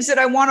the things that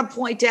I want to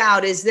point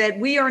out is that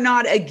we are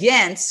not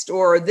against,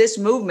 or this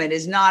movement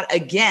is not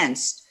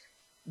against,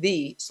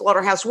 the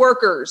slaughterhouse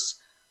workers.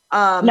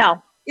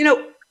 No. You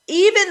know,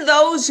 even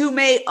those who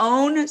may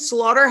own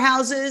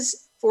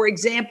slaughterhouses, for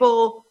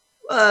example,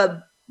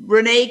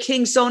 Renee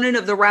King Sonnen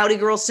of the Rowdy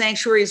Girl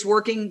Sanctuary is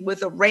working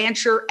with a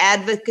rancher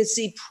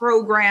advocacy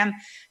program.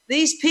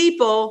 These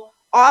people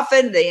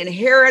often, they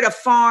inherit a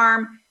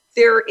farm,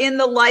 they're in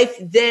the life,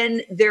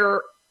 then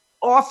they're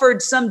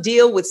offered some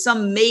deal with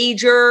some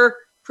major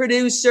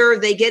producer.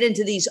 They get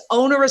into these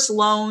onerous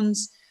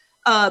loans.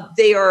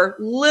 They are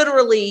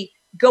literally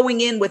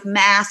going in with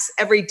masks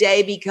every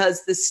day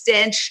because the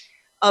stench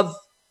of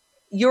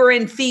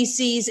urine,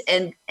 feces,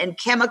 and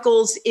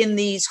chemicals in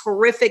these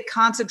horrific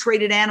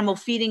concentrated animal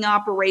feeding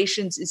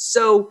operations is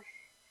so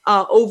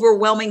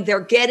overwhelming. They're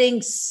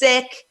getting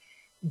sick.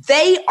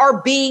 They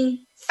are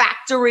being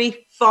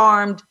factory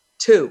farmed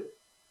too.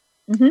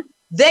 Mm-hmm.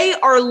 They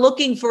are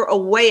looking for a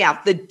way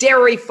out. The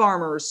dairy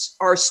farmers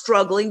are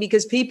struggling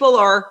because people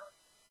are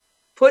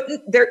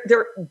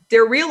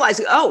they're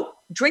realizing, oh,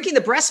 drinking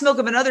the breast milk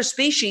of another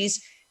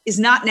species is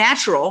not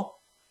natural.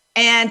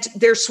 And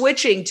they're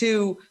switching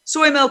to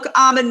soy milk,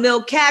 almond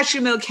milk,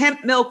 cashew milk,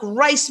 hemp milk,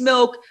 rice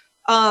milk,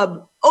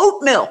 oat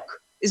milk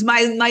is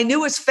my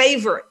newest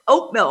favorite,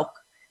 oat milk,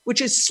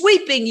 which is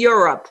sweeping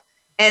Europe.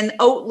 And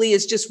Oatly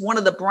is just one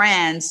of the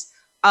brands.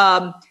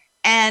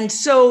 And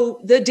so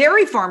the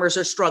dairy farmers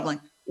are struggling.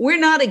 We're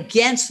not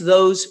against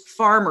those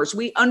farmers.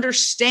 We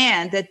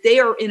understand that they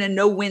are in a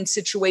no-win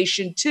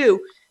situation too.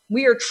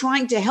 We are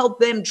trying to help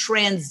them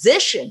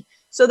transition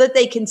so that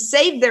they can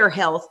save their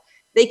health.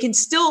 They can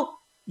still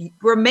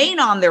remain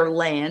on their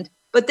land,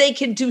 but they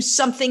can do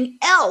something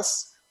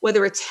else,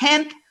 whether it's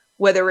hemp,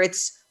 whether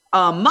it's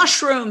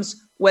mushrooms,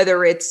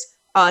 whether it's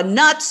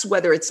nuts,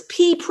 whether it's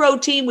pea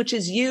protein, which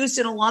is used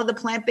in a lot of the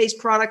plant-based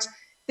products.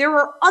 There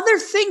are other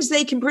things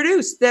they can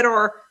produce that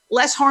are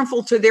less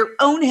harmful to their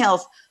own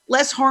health,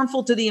 less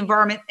harmful to the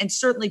environment, and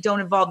certainly don't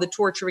involve the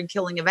torture and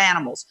killing of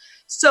animals.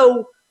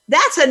 So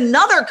that's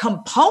another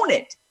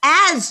component.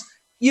 As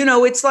you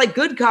know, it's like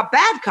good cop,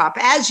 bad cop.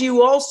 As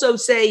you also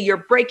say,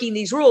 you're breaking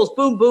these rules,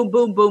 boom, boom,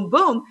 boom, boom,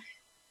 boom.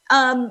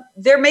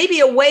 There may be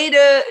a way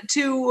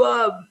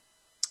to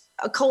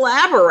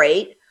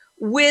collaborate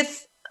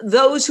with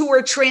those who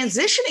are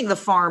transitioning the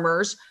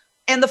farmers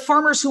and the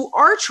farmers who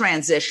are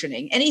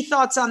transitioning. Any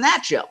thoughts on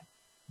that, Jill?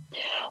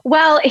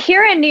 Well,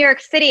 here in New York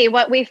City,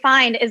 what we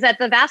find is that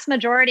the vast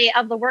majority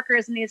of the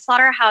workers in these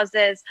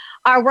slaughterhouses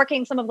are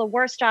working some of the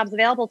worst jobs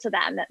available to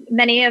them.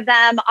 Many of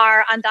them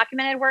are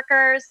undocumented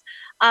workers.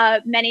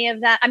 Many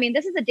of them, I mean,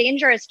 this is a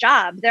dangerous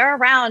job. They're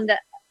around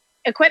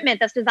equipment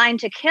that's designed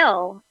to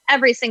kill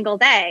every single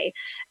day.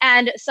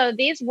 And so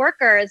these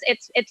workers,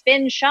 it's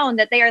been shown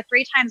that they are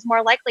 3 times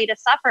more likely to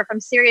suffer from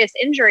serious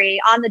injury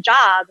on the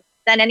job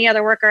than any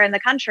other worker in the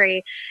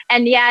country.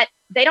 And yet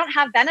they don't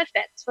have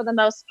benefits for the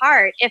most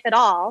part, if at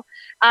all.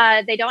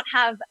 They don't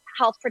have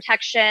health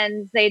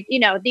protections.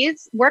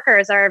 These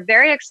workers are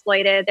very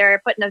exploited.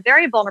 They're put in a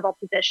very vulnerable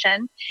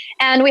position.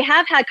 And we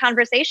have had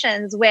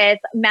conversations with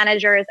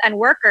managers and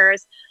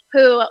workers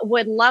who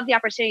would love the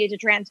opportunity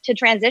to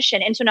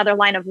transition into another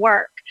line of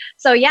work.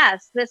 So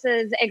yes, this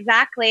is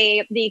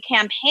exactly the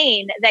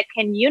campaign that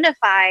can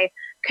unify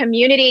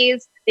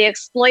communities, the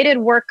exploited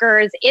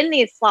workers in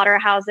these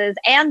slaughterhouses,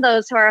 and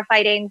those who are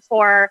fighting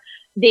for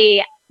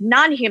the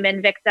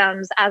non-human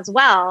victims as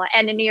well.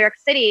 And in New York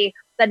City,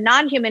 the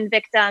non-human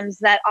victims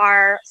that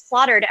are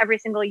slaughtered every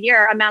single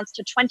year amounts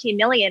to 20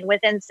 million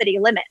within city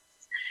limits.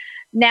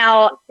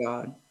 Now,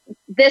 God.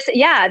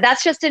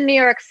 That's just in New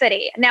York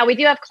City. Now, we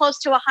do have close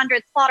to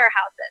 100 slaughterhouses.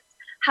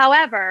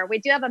 However, we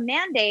do have a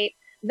mandate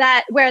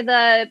that where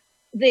the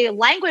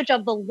language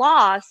of the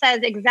law says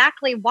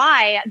exactly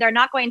why they're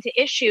not going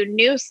to issue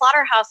new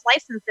slaughterhouse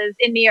licenses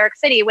in New York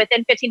City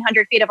within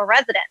 1,500 feet of a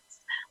residence,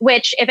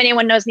 which, if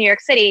anyone knows New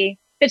York City,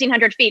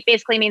 1,500 feet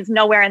basically means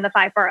nowhere in the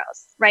 5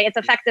 boroughs, right? It's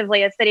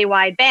effectively a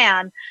citywide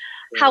ban.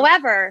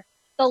 However,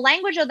 the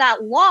language of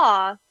that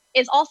law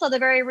is also the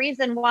very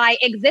reason why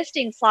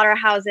existing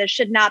slaughterhouses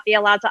should not be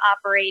allowed to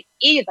operate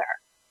either.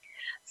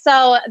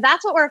 So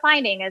that's what we're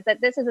finding, is that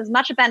this is as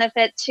much a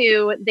benefit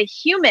to the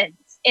humans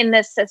in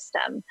this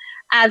system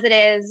as it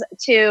is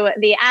to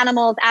the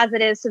animals, as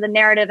it is to the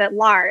narrative at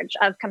large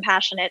of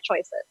compassionate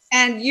choices.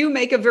 And you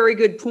make a very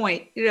good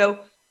point. You know,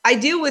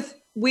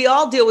 we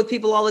all deal with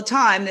people all the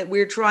time that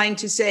we're trying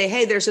to say,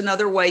 hey, there's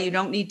another way, you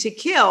don't need to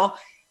kill.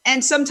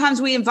 And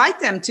sometimes we invite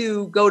them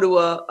to go to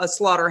a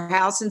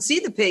slaughterhouse and see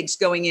the pigs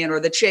going in,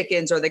 or the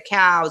chickens, or the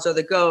cows, or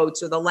the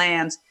goats, or the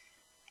lambs.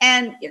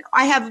 And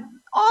I have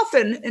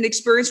often an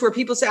experience where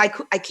people say, I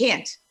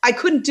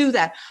couldn't do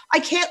that. I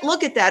can't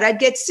look at that. I'd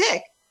get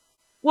sick.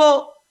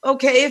 Well,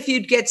 okay, if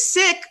you'd get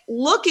sick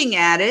looking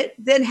at it,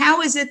 then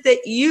how is it that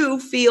you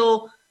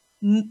feel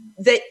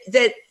that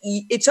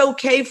it's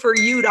okay for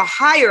you to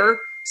hire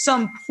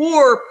some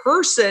poor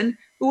person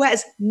who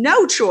has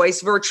no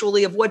choice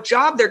virtually of what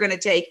job they're going to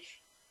take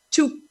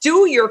to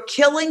do your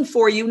killing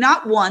for you,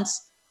 not once,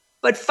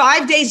 but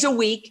 5 days a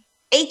week,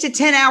 8 to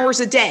 10 hours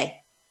a day.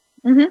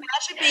 Imagine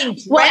being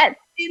drenched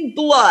in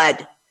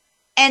blood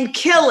and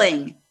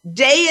killing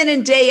day in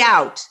and day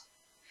out.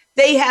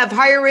 They have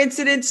higher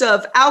incidence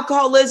of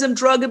alcoholism,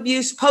 drug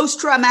abuse,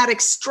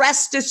 post-traumatic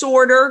stress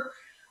disorder,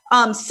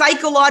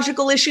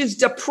 psychological issues,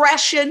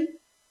 depression.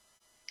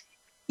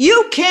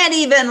 You can't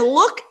even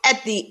look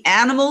at the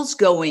animals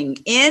going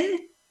in,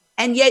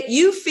 and yet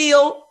you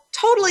feel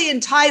totally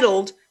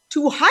entitled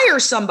to hire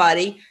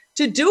somebody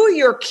to do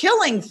your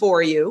killing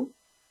for you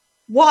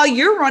while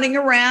you're running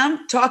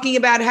around talking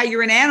about how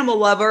you're an animal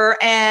lover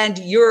and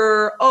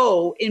you're,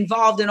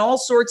 involved in all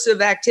sorts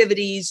of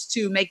activities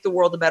to make the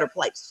world a better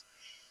place.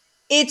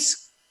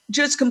 It's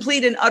just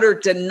complete and utter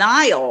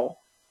denial.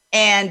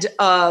 And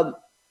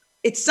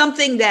it's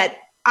something that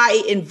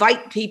I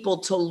invite people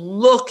to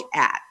look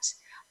at.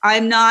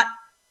 I'm not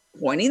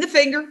pointing the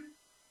finger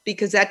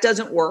because that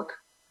doesn't work,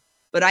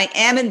 but I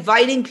am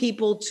inviting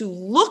people to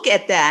look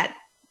at that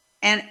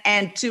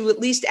and to at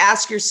least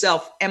ask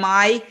yourself, am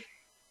I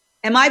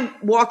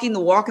walking the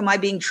walk? Am I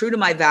being true to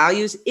my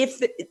values? If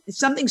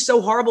something's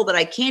so horrible that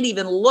I can't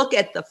even look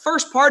at the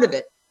first part of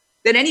it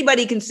that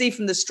anybody can see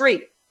from the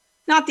street,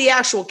 not the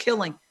actual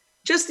killing,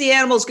 just the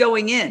animals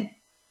going in,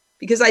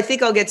 because I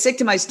think I'll get sick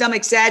to my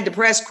stomach, sad,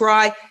 depressed,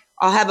 cry,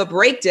 I'll have a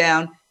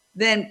breakdown,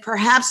 then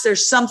perhaps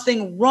there's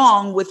something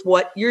wrong with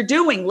what you're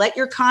doing. Let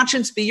your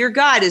conscience be your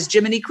guide, as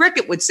Jiminy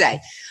Cricket would say.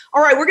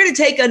 All right, we're going to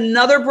take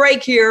another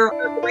break here.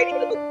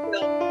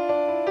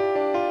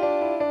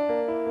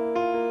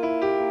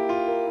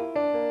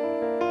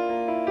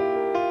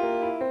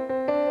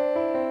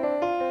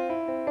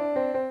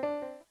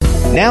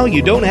 Now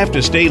you don't have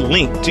to stay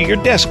linked to your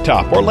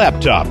desktop or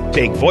laptop.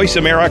 Take Voice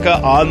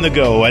America on the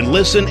go and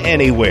listen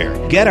anywhere.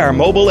 Get our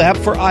mobile app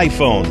for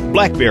iPhone,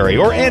 BlackBerry,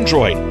 or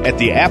Android at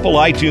the Apple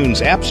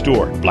iTunes App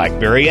Store,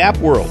 BlackBerry App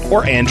World,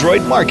 or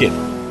Android Market.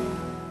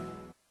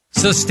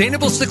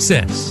 Sustainable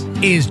success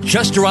is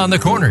just around the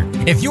corner.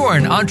 If you are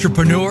an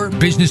entrepreneur,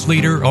 business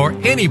leader, or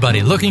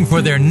anybody looking for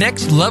their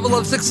next level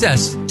of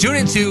success, tune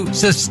into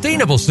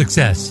Sustainable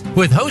Success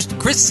with host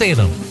Chris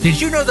Salem. Did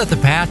you know that the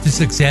path to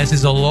success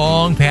is a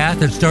long path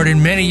that started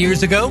many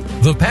years ago?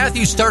 The path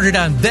you started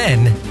on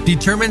then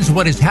determines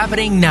what is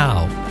happening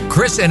now.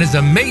 Chris and his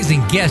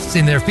amazing guests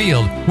in their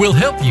field will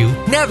help you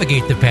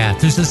navigate the path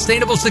to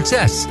sustainable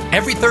success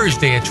every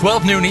Thursday at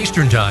 12 noon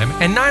Eastern Time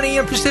and 9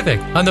 a.m. Pacific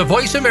on the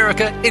Voice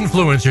America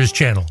Influencers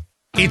channel.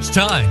 It's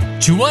time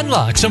to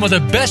unlock some of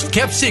the best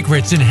kept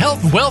secrets in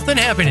health, wealth, and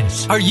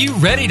happiness. Are you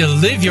ready to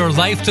live your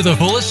life to the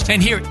fullest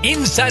and hear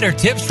insider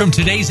tips from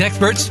today's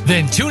experts?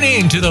 Then tune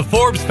in to the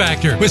Forbes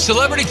Factor with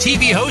celebrity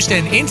TV host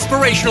and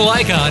inspirational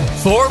icon,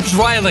 Forbes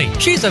Riley.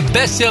 She's a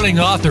best-selling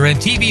author and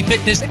TV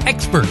fitness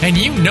expert, and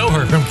you know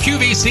her from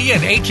QVC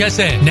and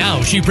HSN.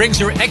 Now she brings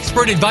her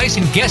expert advice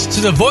and guests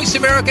to the Voice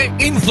America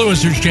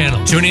Influencers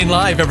channel. Tune in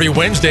live every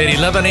Wednesday at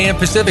 11 a.m.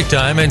 Pacific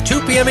Time and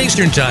 2 p.m.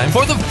 Eastern Time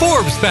for the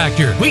Forbes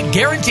Factor. We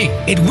guarantee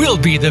it will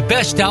be the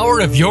best hour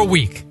of your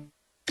week.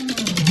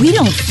 We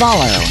don't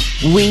follow,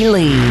 we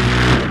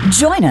lead.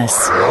 Join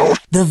us,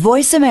 the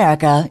Voice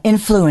America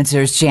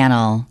Influencers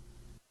channel.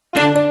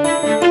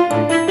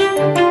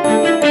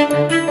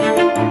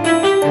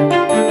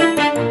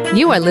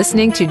 You are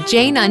listening to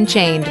Jane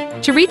Unchained.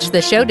 To reach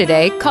the show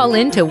today, call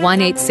in to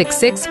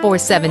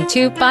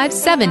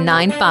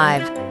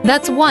 1-866-472-5795.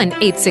 That's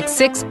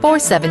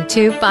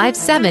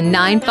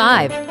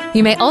 1-866-472-5795.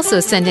 You may also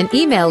send an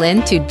email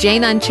in to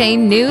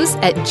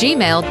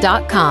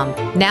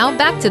janeunchainednews@gmail.com. Now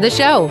back to the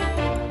show.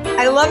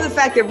 I love the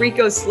fact that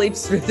Rico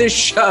sleeps through this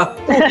show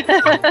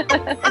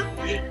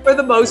for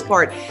the most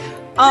part.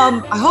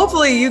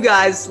 Hopefully you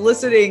guys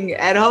listening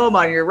at home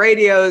on your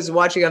radios,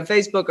 watching on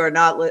Facebook are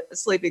not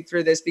sleeping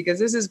through this, because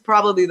this is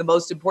probably the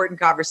most important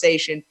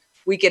conversation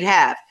we could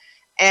have.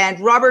 And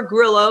Robert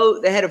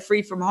Grillo, the head of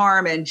Free From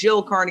Harm, and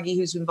Jill Carnegie,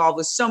 who's involved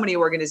with so many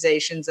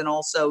organizations, and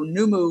also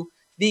Numu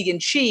Vegan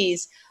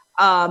Cheese,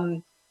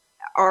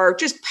 are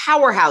just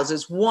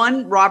powerhouses.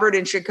 One, Robert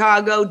in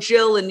Chicago,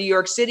 Jill in New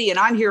York City, and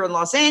I'm here in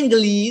Los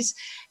Angeles.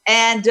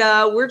 And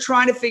we're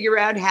trying to figure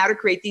out how to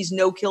create these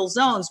no-kill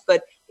zones.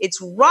 But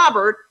it's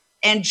Robert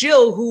and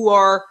Jill who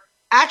are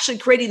actually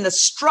creating the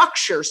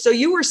structure. So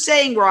you were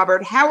saying,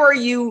 Robert, how are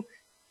you?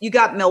 You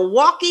got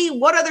Milwaukee.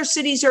 What other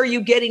cities are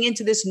you getting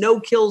into this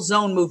no-kill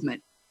zone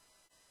movement?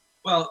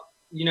 Well,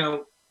 you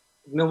know,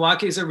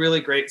 Milwaukee is a really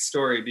great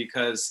story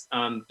because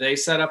they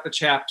set up a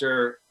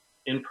chapter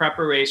in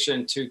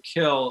preparation to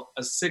kill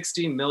a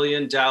 $60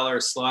 million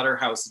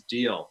slaughterhouse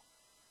deal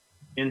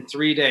in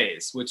 3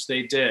 days, which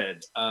they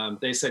did.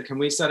 They said, can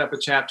we set up a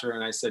chapter?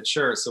 And I said,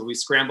 sure. So we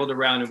scrambled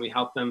around and we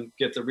helped them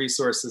get the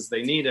resources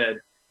they needed.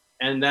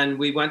 And then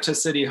we went to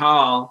City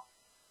Hall,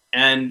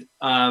 and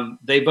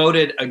they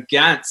voted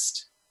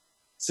against,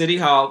 City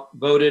Hall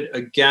voted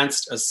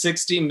against a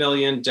 $60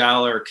 million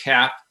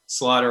calf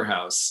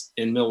slaughterhouse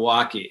in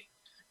Milwaukee.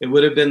 It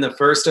would have been the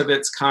first of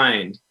its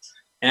kind.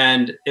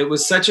 And it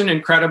was such an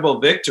incredible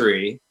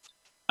victory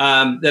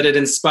that it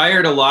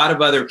inspired a lot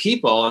of other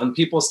people, and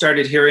people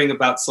started hearing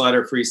about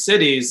slaughter-free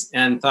cities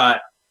and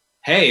thought,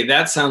 hey,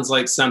 that sounds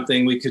like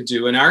something we could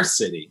do in our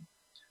city.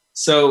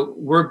 So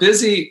we're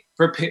busy,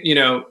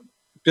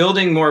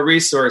 building more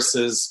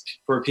resources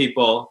for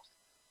people,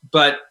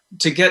 but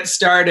to get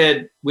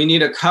started, we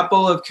need a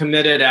couple of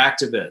committed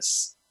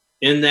activists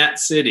in that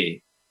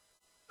city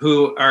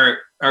who are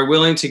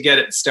willing to get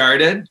it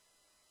started.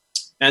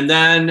 And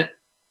then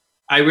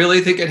I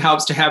really think it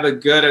helps to have a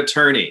good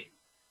attorney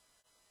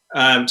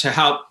to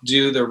help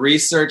do the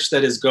research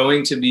that is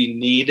going to be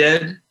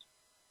needed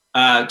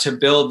to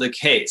build the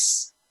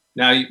case.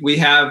 Now we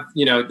have,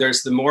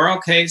 there's the moral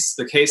case,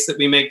 the case that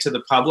we make to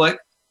the public,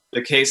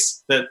 the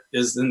case that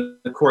is in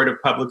the court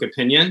of public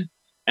opinion,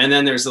 and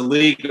then there's a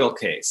legal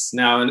case.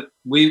 Now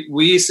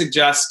we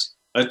suggest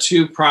a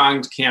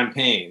two-pronged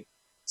campaign.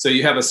 So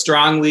you have a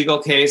strong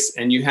legal case,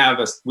 and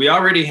we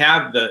already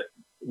have the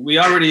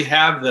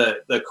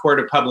court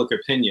of public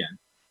opinion.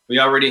 We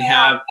already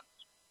have,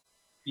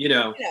 the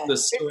story.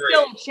 It's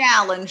still a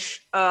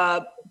challenge,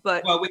 but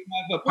we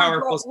have a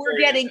powerful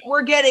story.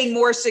 We're getting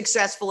more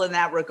successful in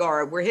that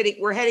regard.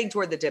 We're heading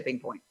toward the tipping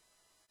point.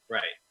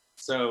 Right.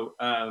 So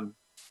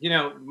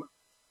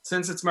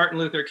since it's Martin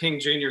Luther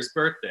King Jr.'s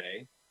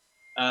birthday,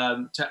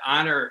 to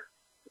honor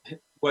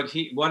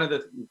one of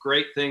the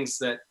great things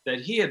that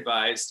he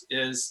advised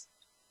is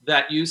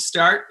that you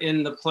start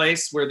in the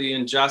place where the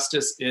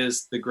injustice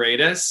is the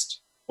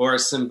greatest or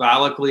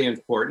symbolically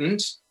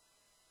important.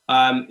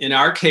 In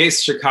our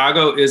case,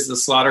 Chicago was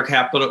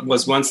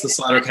once the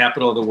slaughter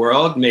capital of the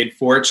world, made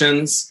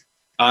fortunes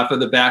off of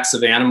the backs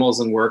of animals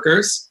and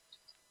workers.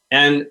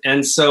 And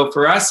so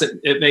for us,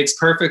 it makes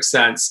perfect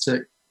sense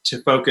to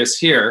focus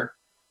here.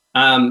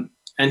 And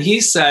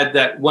he said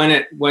that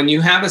when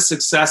you have a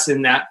success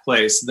in that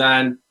place,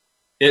 then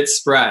it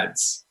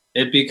spreads.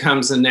 It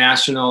becomes a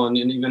national and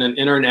even an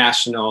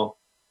international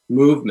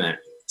movement.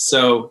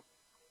 So,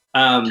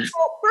 first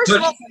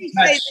of all, please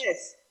say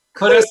this.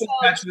 Put us in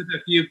touch with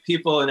a few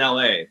people in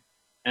LA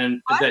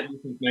and that you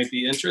think might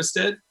be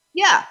interested.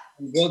 Yeah.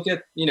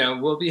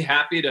 We'll be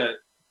happy to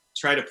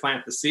try to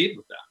plant the seed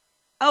with them.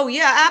 Oh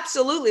yeah,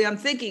 absolutely. I'm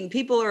thinking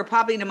people are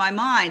popping to my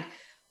mind.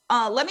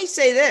 Let me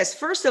say this.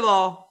 First of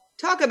all,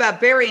 talk about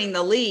burying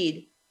the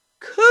lead.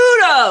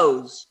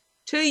 Kudos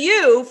to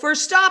you for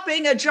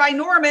stopping a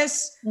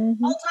ginormous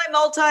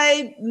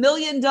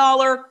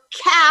multi-million-dollar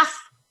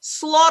calf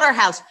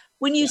slaughterhouse.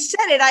 When you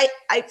said it,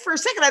 I for a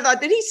second I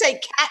thought, did he say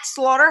cat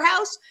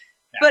slaughterhouse?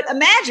 Yeah. But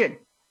imagine,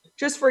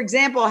 just for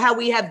example, how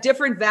we have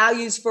different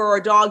values for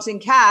our dogs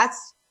and cats.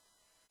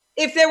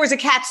 If there was a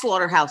cat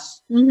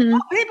slaughterhouse,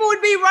 people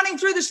would be running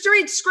through the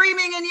streets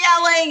screaming and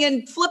yelling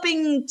and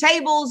flipping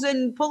tables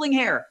and pulling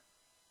hair.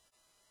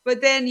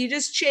 But then you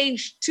just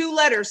change two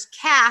letters,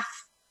 calf.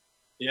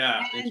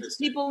 Yeah. And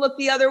people look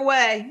the other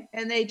way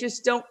and they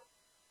just don't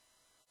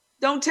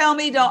tell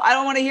me, I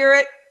don't want to hear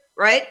it.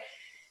 Right.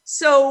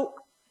 So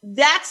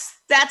that's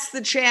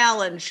the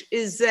challenge,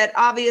 is that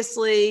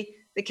obviously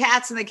the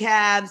cats and the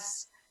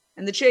calves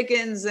and the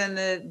chickens and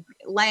the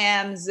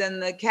lambs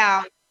and the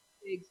cows,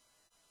 it's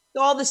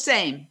all the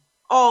same.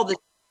 Oh,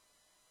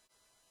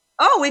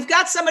 we've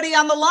got somebody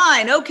on the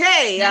line.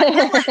 Okay.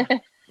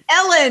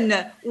 Ellen,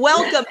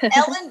 welcome.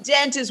 Ellen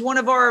Dent is one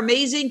of our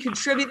amazing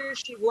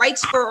contributors. She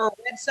writes for our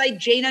website,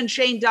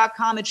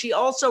 janeunchained.com, and she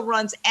also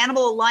runs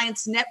Animal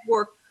Alliance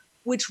Network,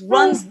 which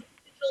runs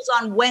vigils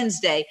on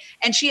Wednesday.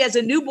 And she has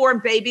a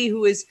newborn baby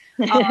who is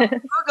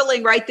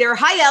gurgling right there.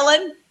 Hi,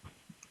 Ellen.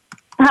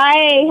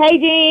 Hi,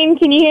 Jane.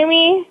 Can you hear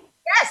me?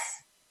 Yes.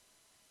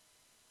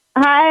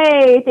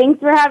 Hi,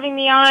 thanks for having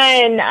me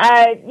on.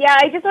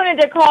 I just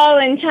wanted to call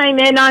and chime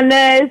in on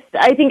this.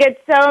 I think it's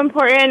so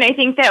important. I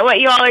think that what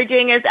you all are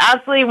doing is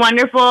absolutely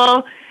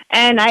wonderful,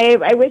 and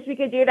I wish we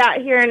could do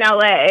that here in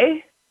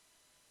LA.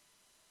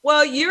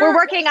 Well, we're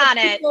working on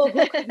it. Who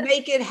could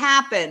make it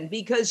happen,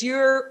 because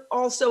you're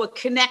also a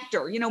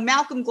connector.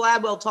 Malcolm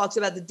Gladwell talks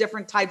about the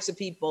different types of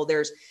people.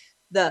 There's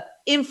the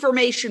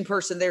information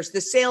person, there's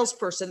the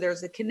salesperson,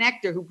 there's the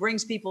connector who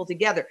brings people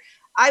together.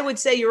 I would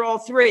say you're all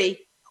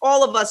three.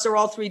 All of us are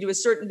all three to a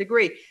certain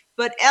degree.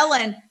 But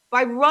Ellen,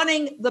 by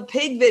running the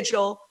pig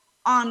vigil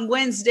on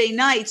Wednesday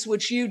nights,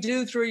 which you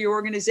do through your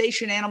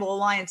organization, Animal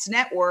Alliance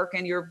Network,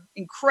 and your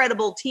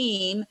incredible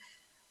team,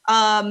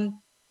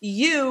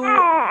 you...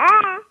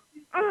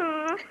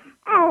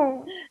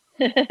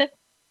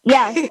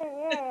 Yeah.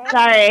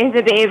 Sorry,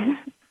 the babe.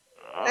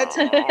 That's...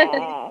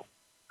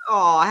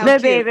 Oh, the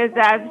babe is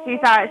she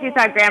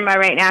saw grandma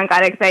right now and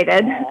got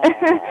excited.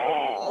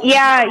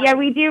 Yeah,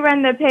 we do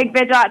run the pig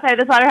vigil outside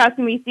the slaughterhouse,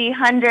 and we see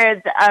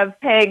hundreds of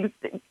pigs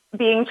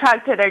being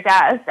trucked to their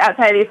deaths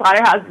outside these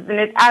slaughterhouses, and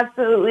it's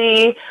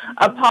absolutely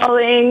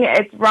appalling.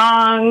 It's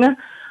wrong.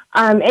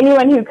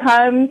 Anyone who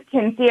comes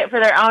can see it for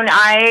their own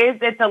eyes.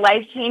 It's a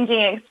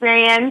life-changing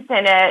experience,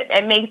 and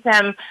it makes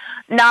them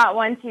not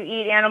want to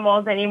eat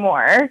animals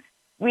anymore.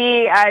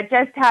 We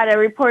just had a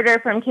reporter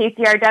from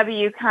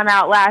KCRW come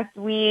out last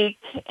week,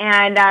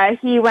 and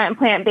he went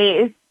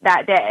plant-based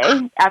that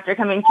day after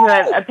coming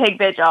to a pig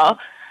vigil.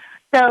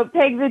 So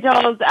pig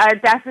vigils are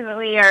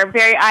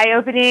very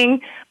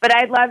eye-opening, but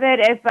I'd love it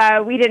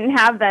if we didn't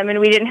have them and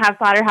we didn't have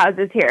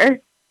slaughterhouses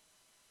here.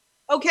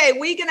 Okay,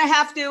 we're going to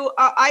have to,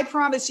 I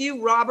promise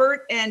you,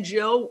 Robert and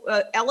Jill,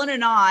 Ellen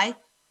and I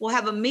will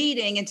have a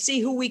meeting and see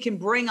who we can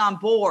bring on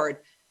board.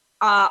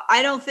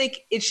 I don't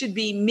think it should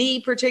be me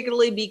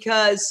particularly,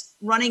 because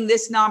running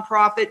this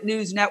nonprofit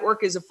news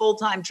network is a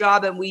full-time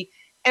job, and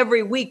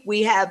every week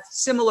we have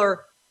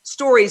similar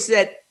stories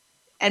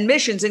and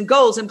missions and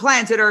goals and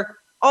plans that are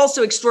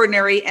also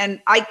extraordinary.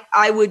 And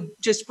I would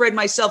just spread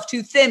myself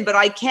too thin, but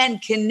I can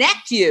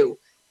connect you.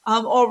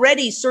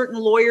 Already certain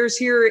lawyers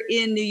here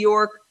in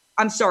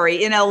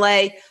in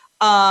LA,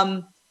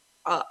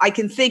 I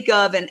can think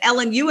of. And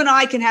Ellen, you and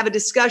I can have a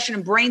discussion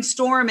and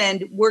brainstorm,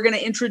 and we're going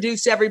to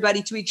introduce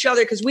everybody to each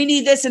other, because we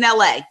need this in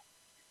LA.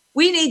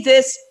 We need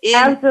this in.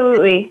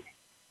 Absolutely.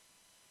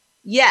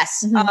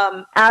 Yes.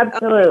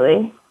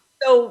 Absolutely.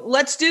 So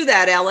let's do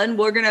that, Ellen.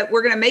 We're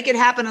gonna make it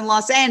happen in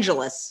Los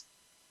Angeles.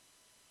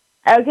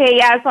 Okay,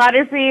 yeah,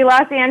 slaughter-free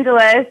Los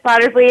Angeles,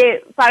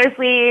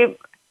 slaughter-free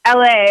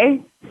LA.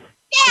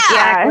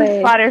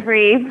 Yeah,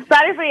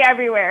 slaughter-free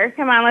everywhere.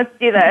 Come on, let's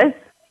do this.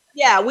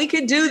 Yeah, we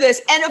could do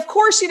this. And of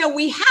course,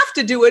 we have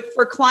to do it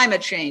for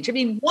climate change. I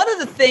mean, one of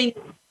the things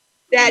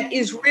that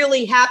is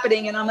really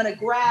happening, and I'm going to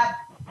grab,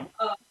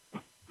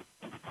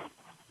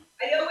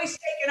 I always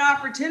take an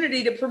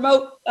opportunity to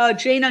promote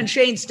Jane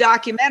Unchained's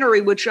documentary,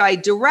 which I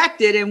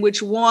directed and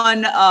which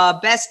won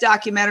Best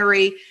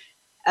Documentary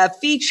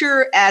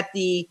Feature at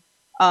the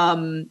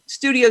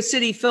Studio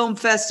City Film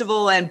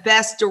Festival and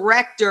Best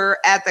Director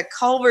at the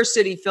Culver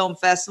City Film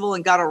Festival,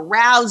 and got a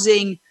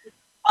rousing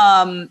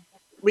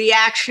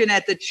reaction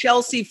at the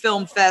Chelsea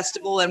Film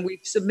Festival, and we've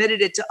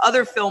submitted it to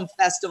other film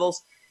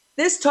festivals.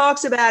 This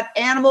talks about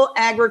animal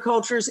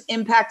agriculture's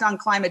impact on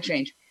climate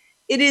change.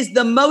 It is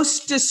the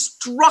most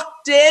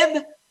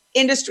destructive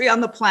industry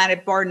on the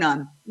planet, bar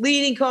none.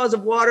 Leading cause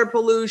of water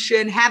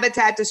pollution,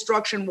 habitat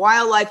destruction,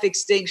 wildlife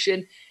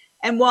extinction.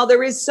 And while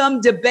there is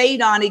some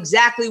debate on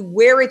exactly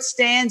where it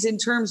stands in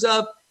terms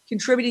of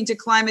contributing to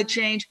climate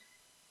change,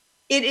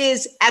 it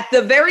is at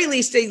the very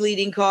least a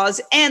leading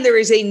cause. And there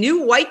is a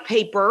new white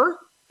paper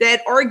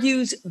that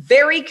argues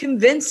very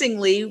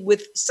convincingly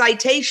with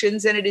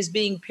citations, and it is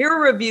being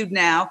peer reviewed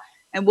now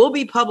and will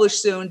be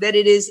published soon, that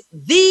it is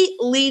the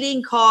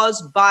leading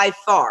cause by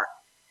far.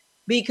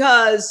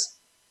 Because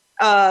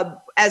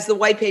as the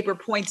white paper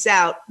points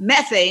out,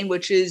 methane,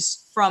 which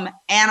is from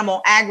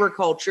animal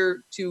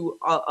agriculture to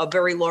a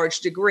very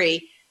large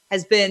degree,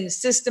 has been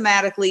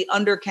systematically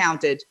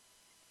undercounted.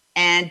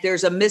 And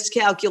there's a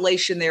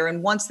miscalculation there.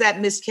 And once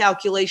that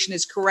miscalculation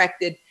is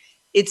corrected,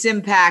 its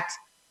impact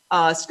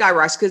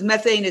skyrockets, because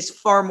methane is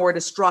far more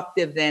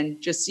destructive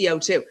than just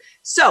CO2.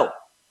 So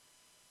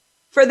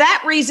for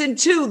that reason,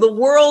 too, the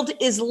world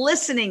is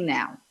listening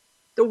now.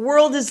 The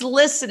world is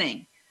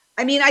listening.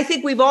 I mean, I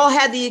think we've all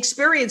had the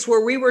experience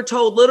where we were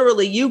told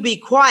literally, you be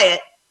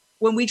quiet,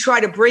 when we try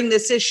to bring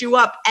this issue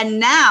up. And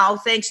now,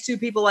 thanks to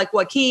people like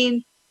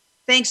Joaquin,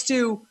 thanks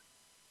to,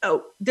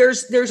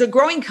 there's a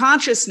growing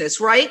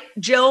consciousness, right,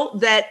 Jill,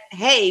 that,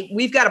 hey,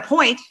 we've got a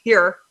point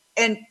here.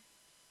 And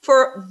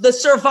for the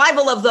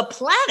survival of the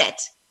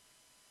planet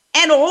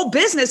and all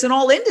business and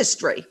all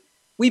industry,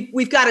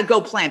 we've got to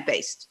go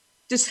plant-based.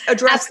 Just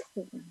address.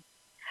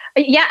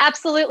 Yeah,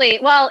 absolutely.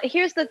 Well,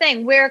 here's the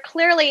thing. We're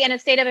clearly in a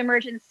state of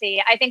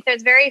emergency. I think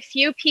there's very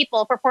few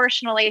people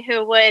proportionally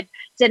who would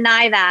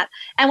deny that.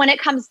 And when it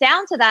comes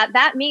down to that,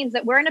 that means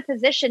that we're in a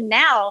position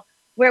now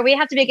where we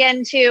have to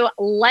begin to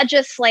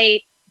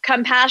legislate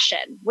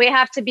compassion. We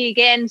have to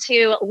begin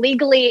to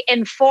legally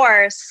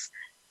enforce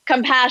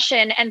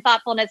compassion and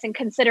thoughtfulness and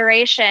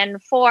consideration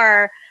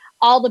for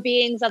all the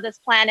beings of this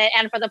planet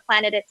and for the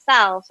planet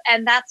itself.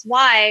 And that's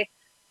why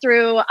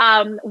through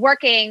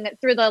working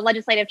through the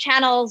legislative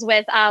channels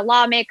with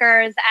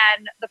lawmakers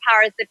and the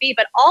powers that be,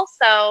 but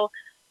also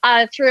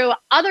through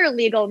other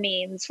legal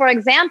means. For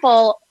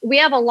example, we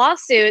have a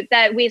lawsuit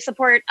that we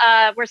support.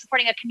 We're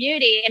supporting a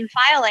community in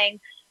filing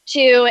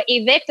to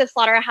evict a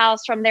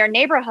slaughterhouse from their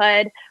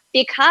neighborhood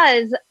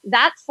because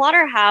that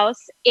slaughterhouse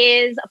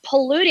is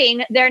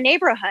polluting their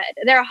neighborhood.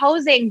 They're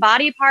hosing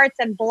body parts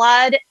and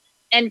blood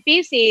and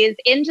feces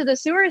into the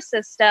sewer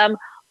system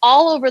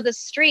all over the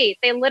street.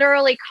 They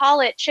literally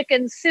call it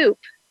chicken soup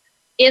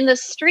in the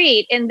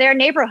street in their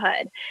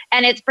neighborhood.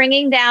 And it's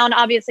bringing down,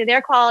 obviously,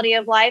 their quality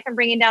of life and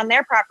bringing down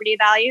their property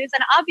values.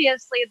 And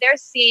obviously, they're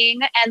seeing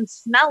and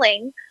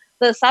smelling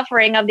the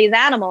suffering of these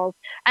animals.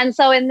 And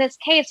so in this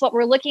case, what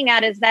we're looking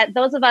at is that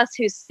those of us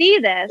who see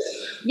this,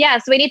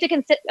 yes, we need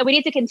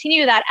to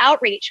continue that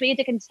outreach. We need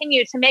to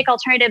continue to make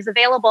alternatives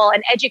available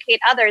and educate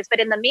others.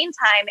 But in the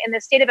meantime, in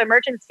this state of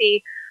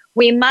emergency,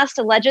 we must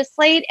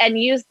legislate and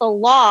use the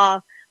law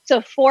to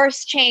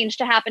force change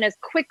to happen as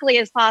quickly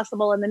as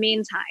possible in the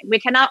meantime. We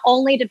cannot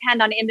only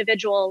depend on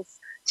individuals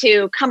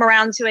to come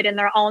around to it in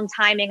their own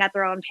timing at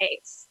their own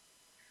pace.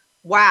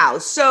 Wow.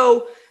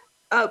 So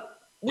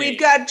we've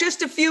got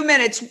just a few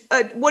minutes.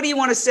 What do you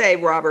want to say,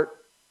 Robert?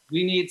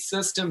 we need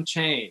system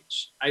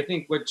change. I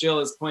think what Jill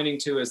is pointing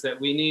to is that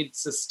we need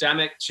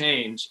systemic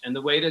change, and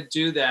the way to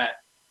do that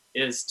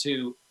is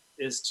to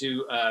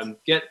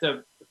get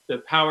the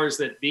powers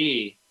that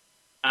be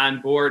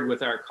on board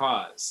with our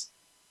cause.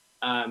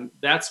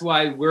 That's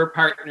why we're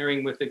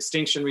partnering with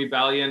Extinction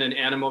Rebellion and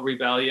Animal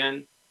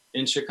Rebellion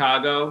in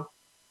Chicago,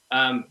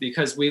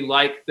 because we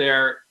like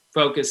their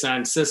focus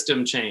on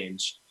system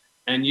change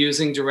and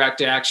using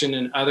direct action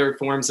and other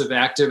forms of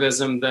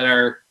activism that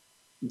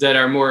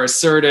are more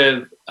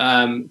assertive,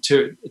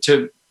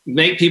 to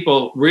make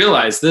people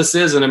realize this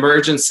is an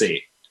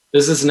emergency.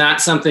 This is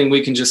not something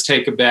we can just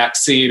take a back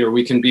seat or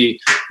we can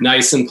be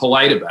nice and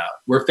polite about.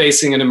 We're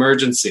facing an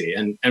emergency,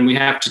 and we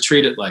have to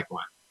treat it like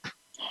one.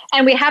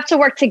 And we have to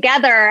work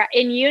together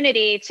in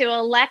unity to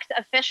elect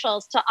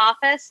officials to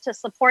office to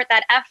support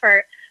that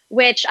effort,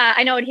 which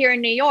I know here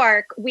in New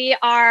York, we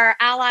are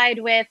allied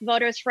with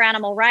Voters for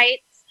Animal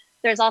Rights.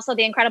 There's also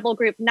the incredible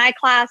group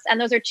NICLAS,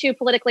 and those are two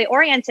politically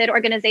oriented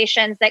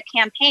organizations that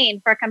campaign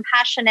for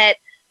compassionate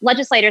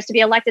legislators to be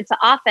elected to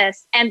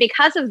office. And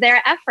because of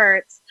their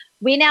efforts,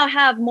 we now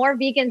have more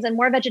vegans and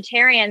more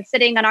vegetarians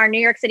sitting on our New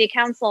York City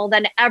Council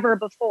than ever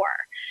before.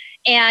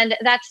 And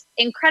that's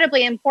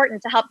incredibly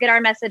important to help get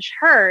our message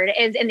heard,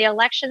 is in the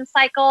election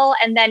cycle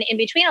and then in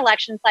between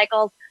election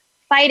cycles,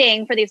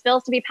 fighting for these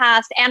bills to be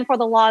passed and for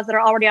the laws that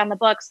are already on the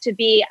books to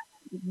be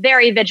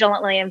very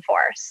vigilantly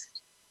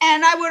enforced.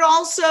 And I would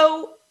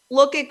also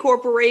look at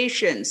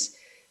corporations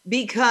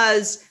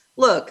because,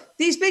 look,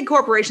 these big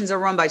corporations are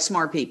run by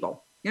smart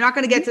people. You're not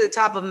going to get to the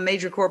top of a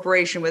major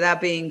corporation without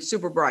being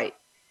super bright.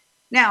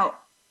 Now,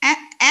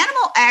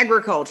 animal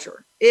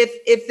agriculture,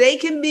 if they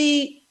can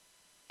be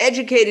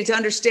educated to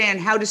understand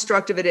how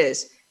destructive it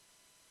is,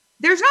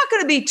 there's not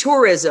going to be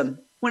tourism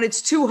when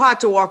it's too hot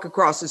to walk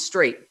across the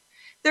street.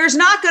 There's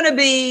not going to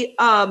be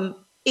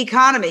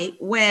economy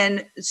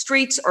when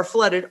streets are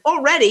flooded.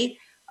 Already,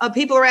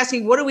 people are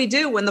asking, what do we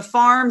do when the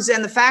farms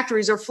and the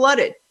factories are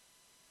flooded?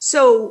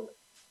 So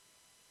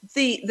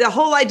the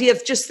whole idea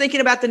of just thinking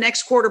about the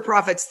next quarter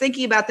profits,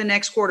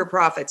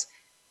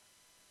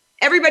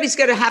 everybody's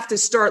going to have to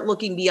start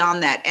looking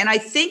beyond that. And I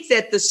think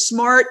that the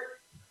smart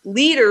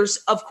leaders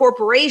of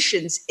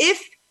corporations,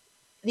 if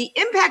the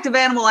impact of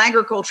animal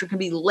agriculture can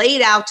be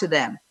laid out to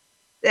them,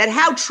 that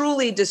how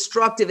truly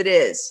destructive it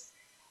is.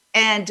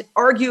 And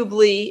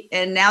arguably,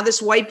 and now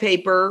this white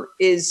paper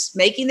is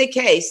making the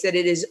case that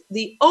it is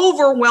the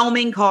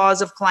overwhelming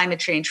cause of climate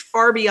change,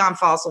 far beyond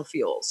fossil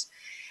fuels.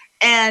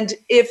 And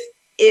if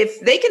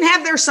they can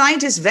have their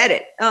scientists vet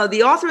it,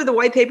 the author of the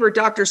white paper,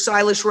 Dr.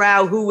 Silas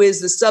Rao, who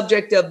is the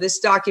subject of this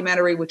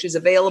documentary, which is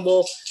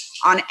available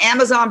on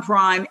Amazon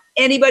Prime.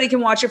 Anybody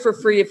can watch it for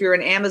free if you're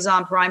an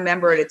Amazon Prime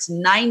member, and it's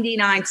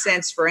 99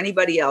 cents for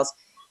anybody else.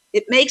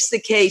 It makes the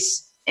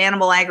case,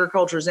 animal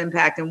agriculture's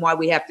impact and why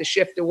we have to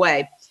shift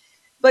away.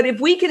 But if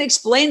we can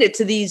explain it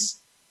to these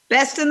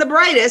best and the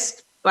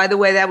brightest, by the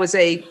way, that was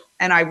an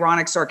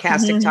ironic,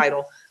 sarcastic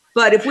title.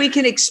 But if we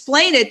can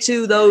explain it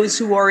to those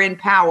who are in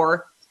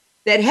power,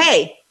 that,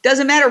 hey,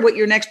 doesn't matter what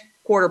your next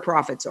quarter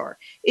profits are.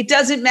 It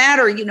doesn't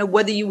matter,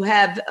 whether you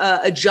have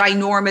a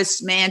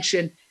ginormous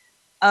mansion.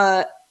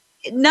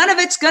 None of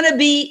it's going to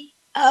be,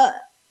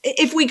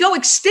 if we go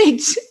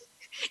extinct,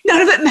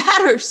 none of it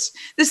matters.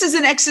 This is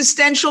an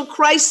existential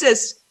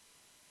crisis.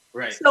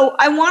 Right. So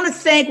I want to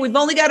thank, we've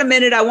only got a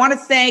minute. I want to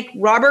thank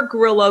Robert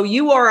Grillo.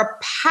 You are a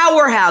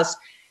powerhouse,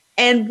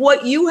 and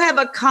what you have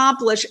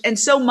accomplished, and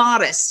so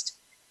modest,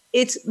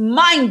 it's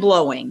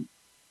mind-blowing,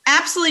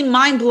 absolutely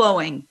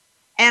mind-blowing.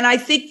 And I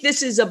think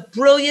this is a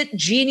brilliant,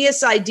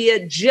 genius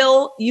idea.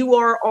 Jill, you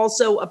are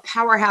also a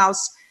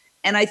powerhouse.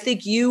 And I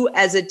think you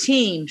as a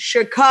team,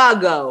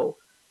 Chicago,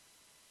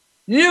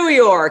 New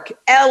York,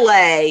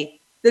 LA,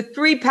 the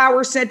three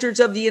power centers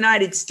of the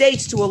United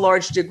States to a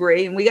large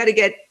degree, and we got to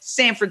get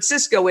San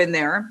Francisco in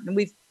there. And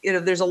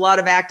there's a lot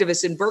of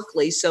activists in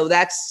Berkeley, so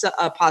that's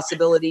a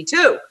possibility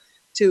too,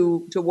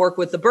 to work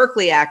with the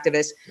Berkeley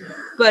activists.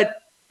 But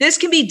this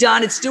can be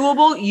done. It's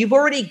doable. You've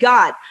already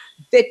got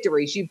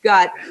victories. You've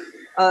got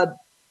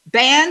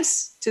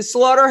bans to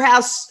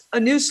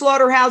new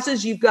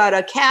slaughterhouses. You've got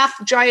a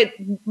giant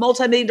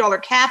multi-million-dollar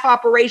calf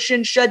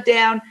operation shut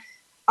down.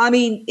 I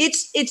mean,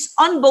 it's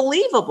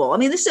unbelievable. I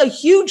mean, this is a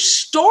huge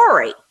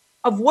story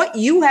of what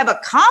you have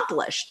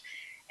accomplished.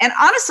 And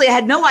honestly, I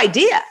had no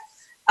idea.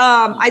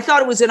 I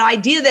thought it was an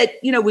idea that,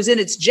 was in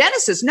its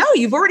genesis. No,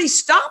 you've already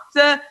stopped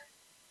a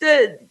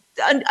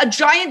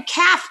giant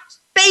calf,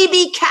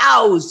 baby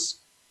cows.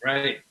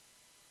 Right.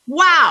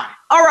 Wow.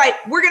 All right.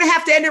 We're going to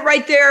have to end it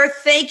right there.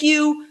 Thank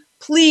you.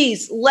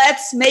 Please,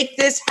 let's make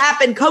this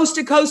happen coast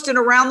to coast and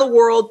around the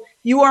world.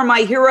 You are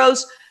my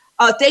heroes.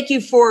 Thank you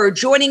for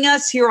joining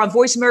us here on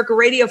Voice America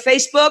Radio,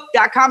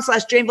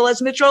 Facebook.com/Jane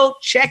Velez Mitchell.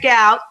 Check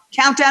out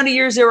Countdown to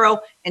Year Zero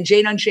and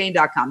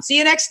JaneUnchained.com. See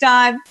you next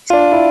time.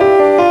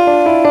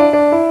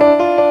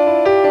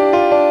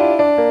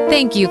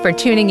 Thank you for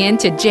tuning in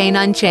to Jane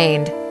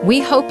Unchained. We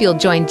hope you'll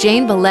join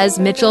Jane Velez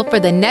Mitchell for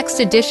the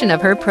next edition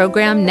of her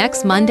program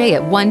next Monday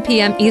at 1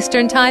 p.m.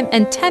 Eastern Time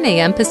and 10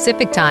 a.m.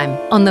 Pacific Time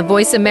on the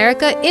Voice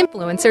America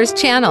Influencers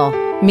channel.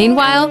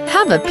 Meanwhile,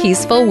 have a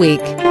peaceful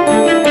week.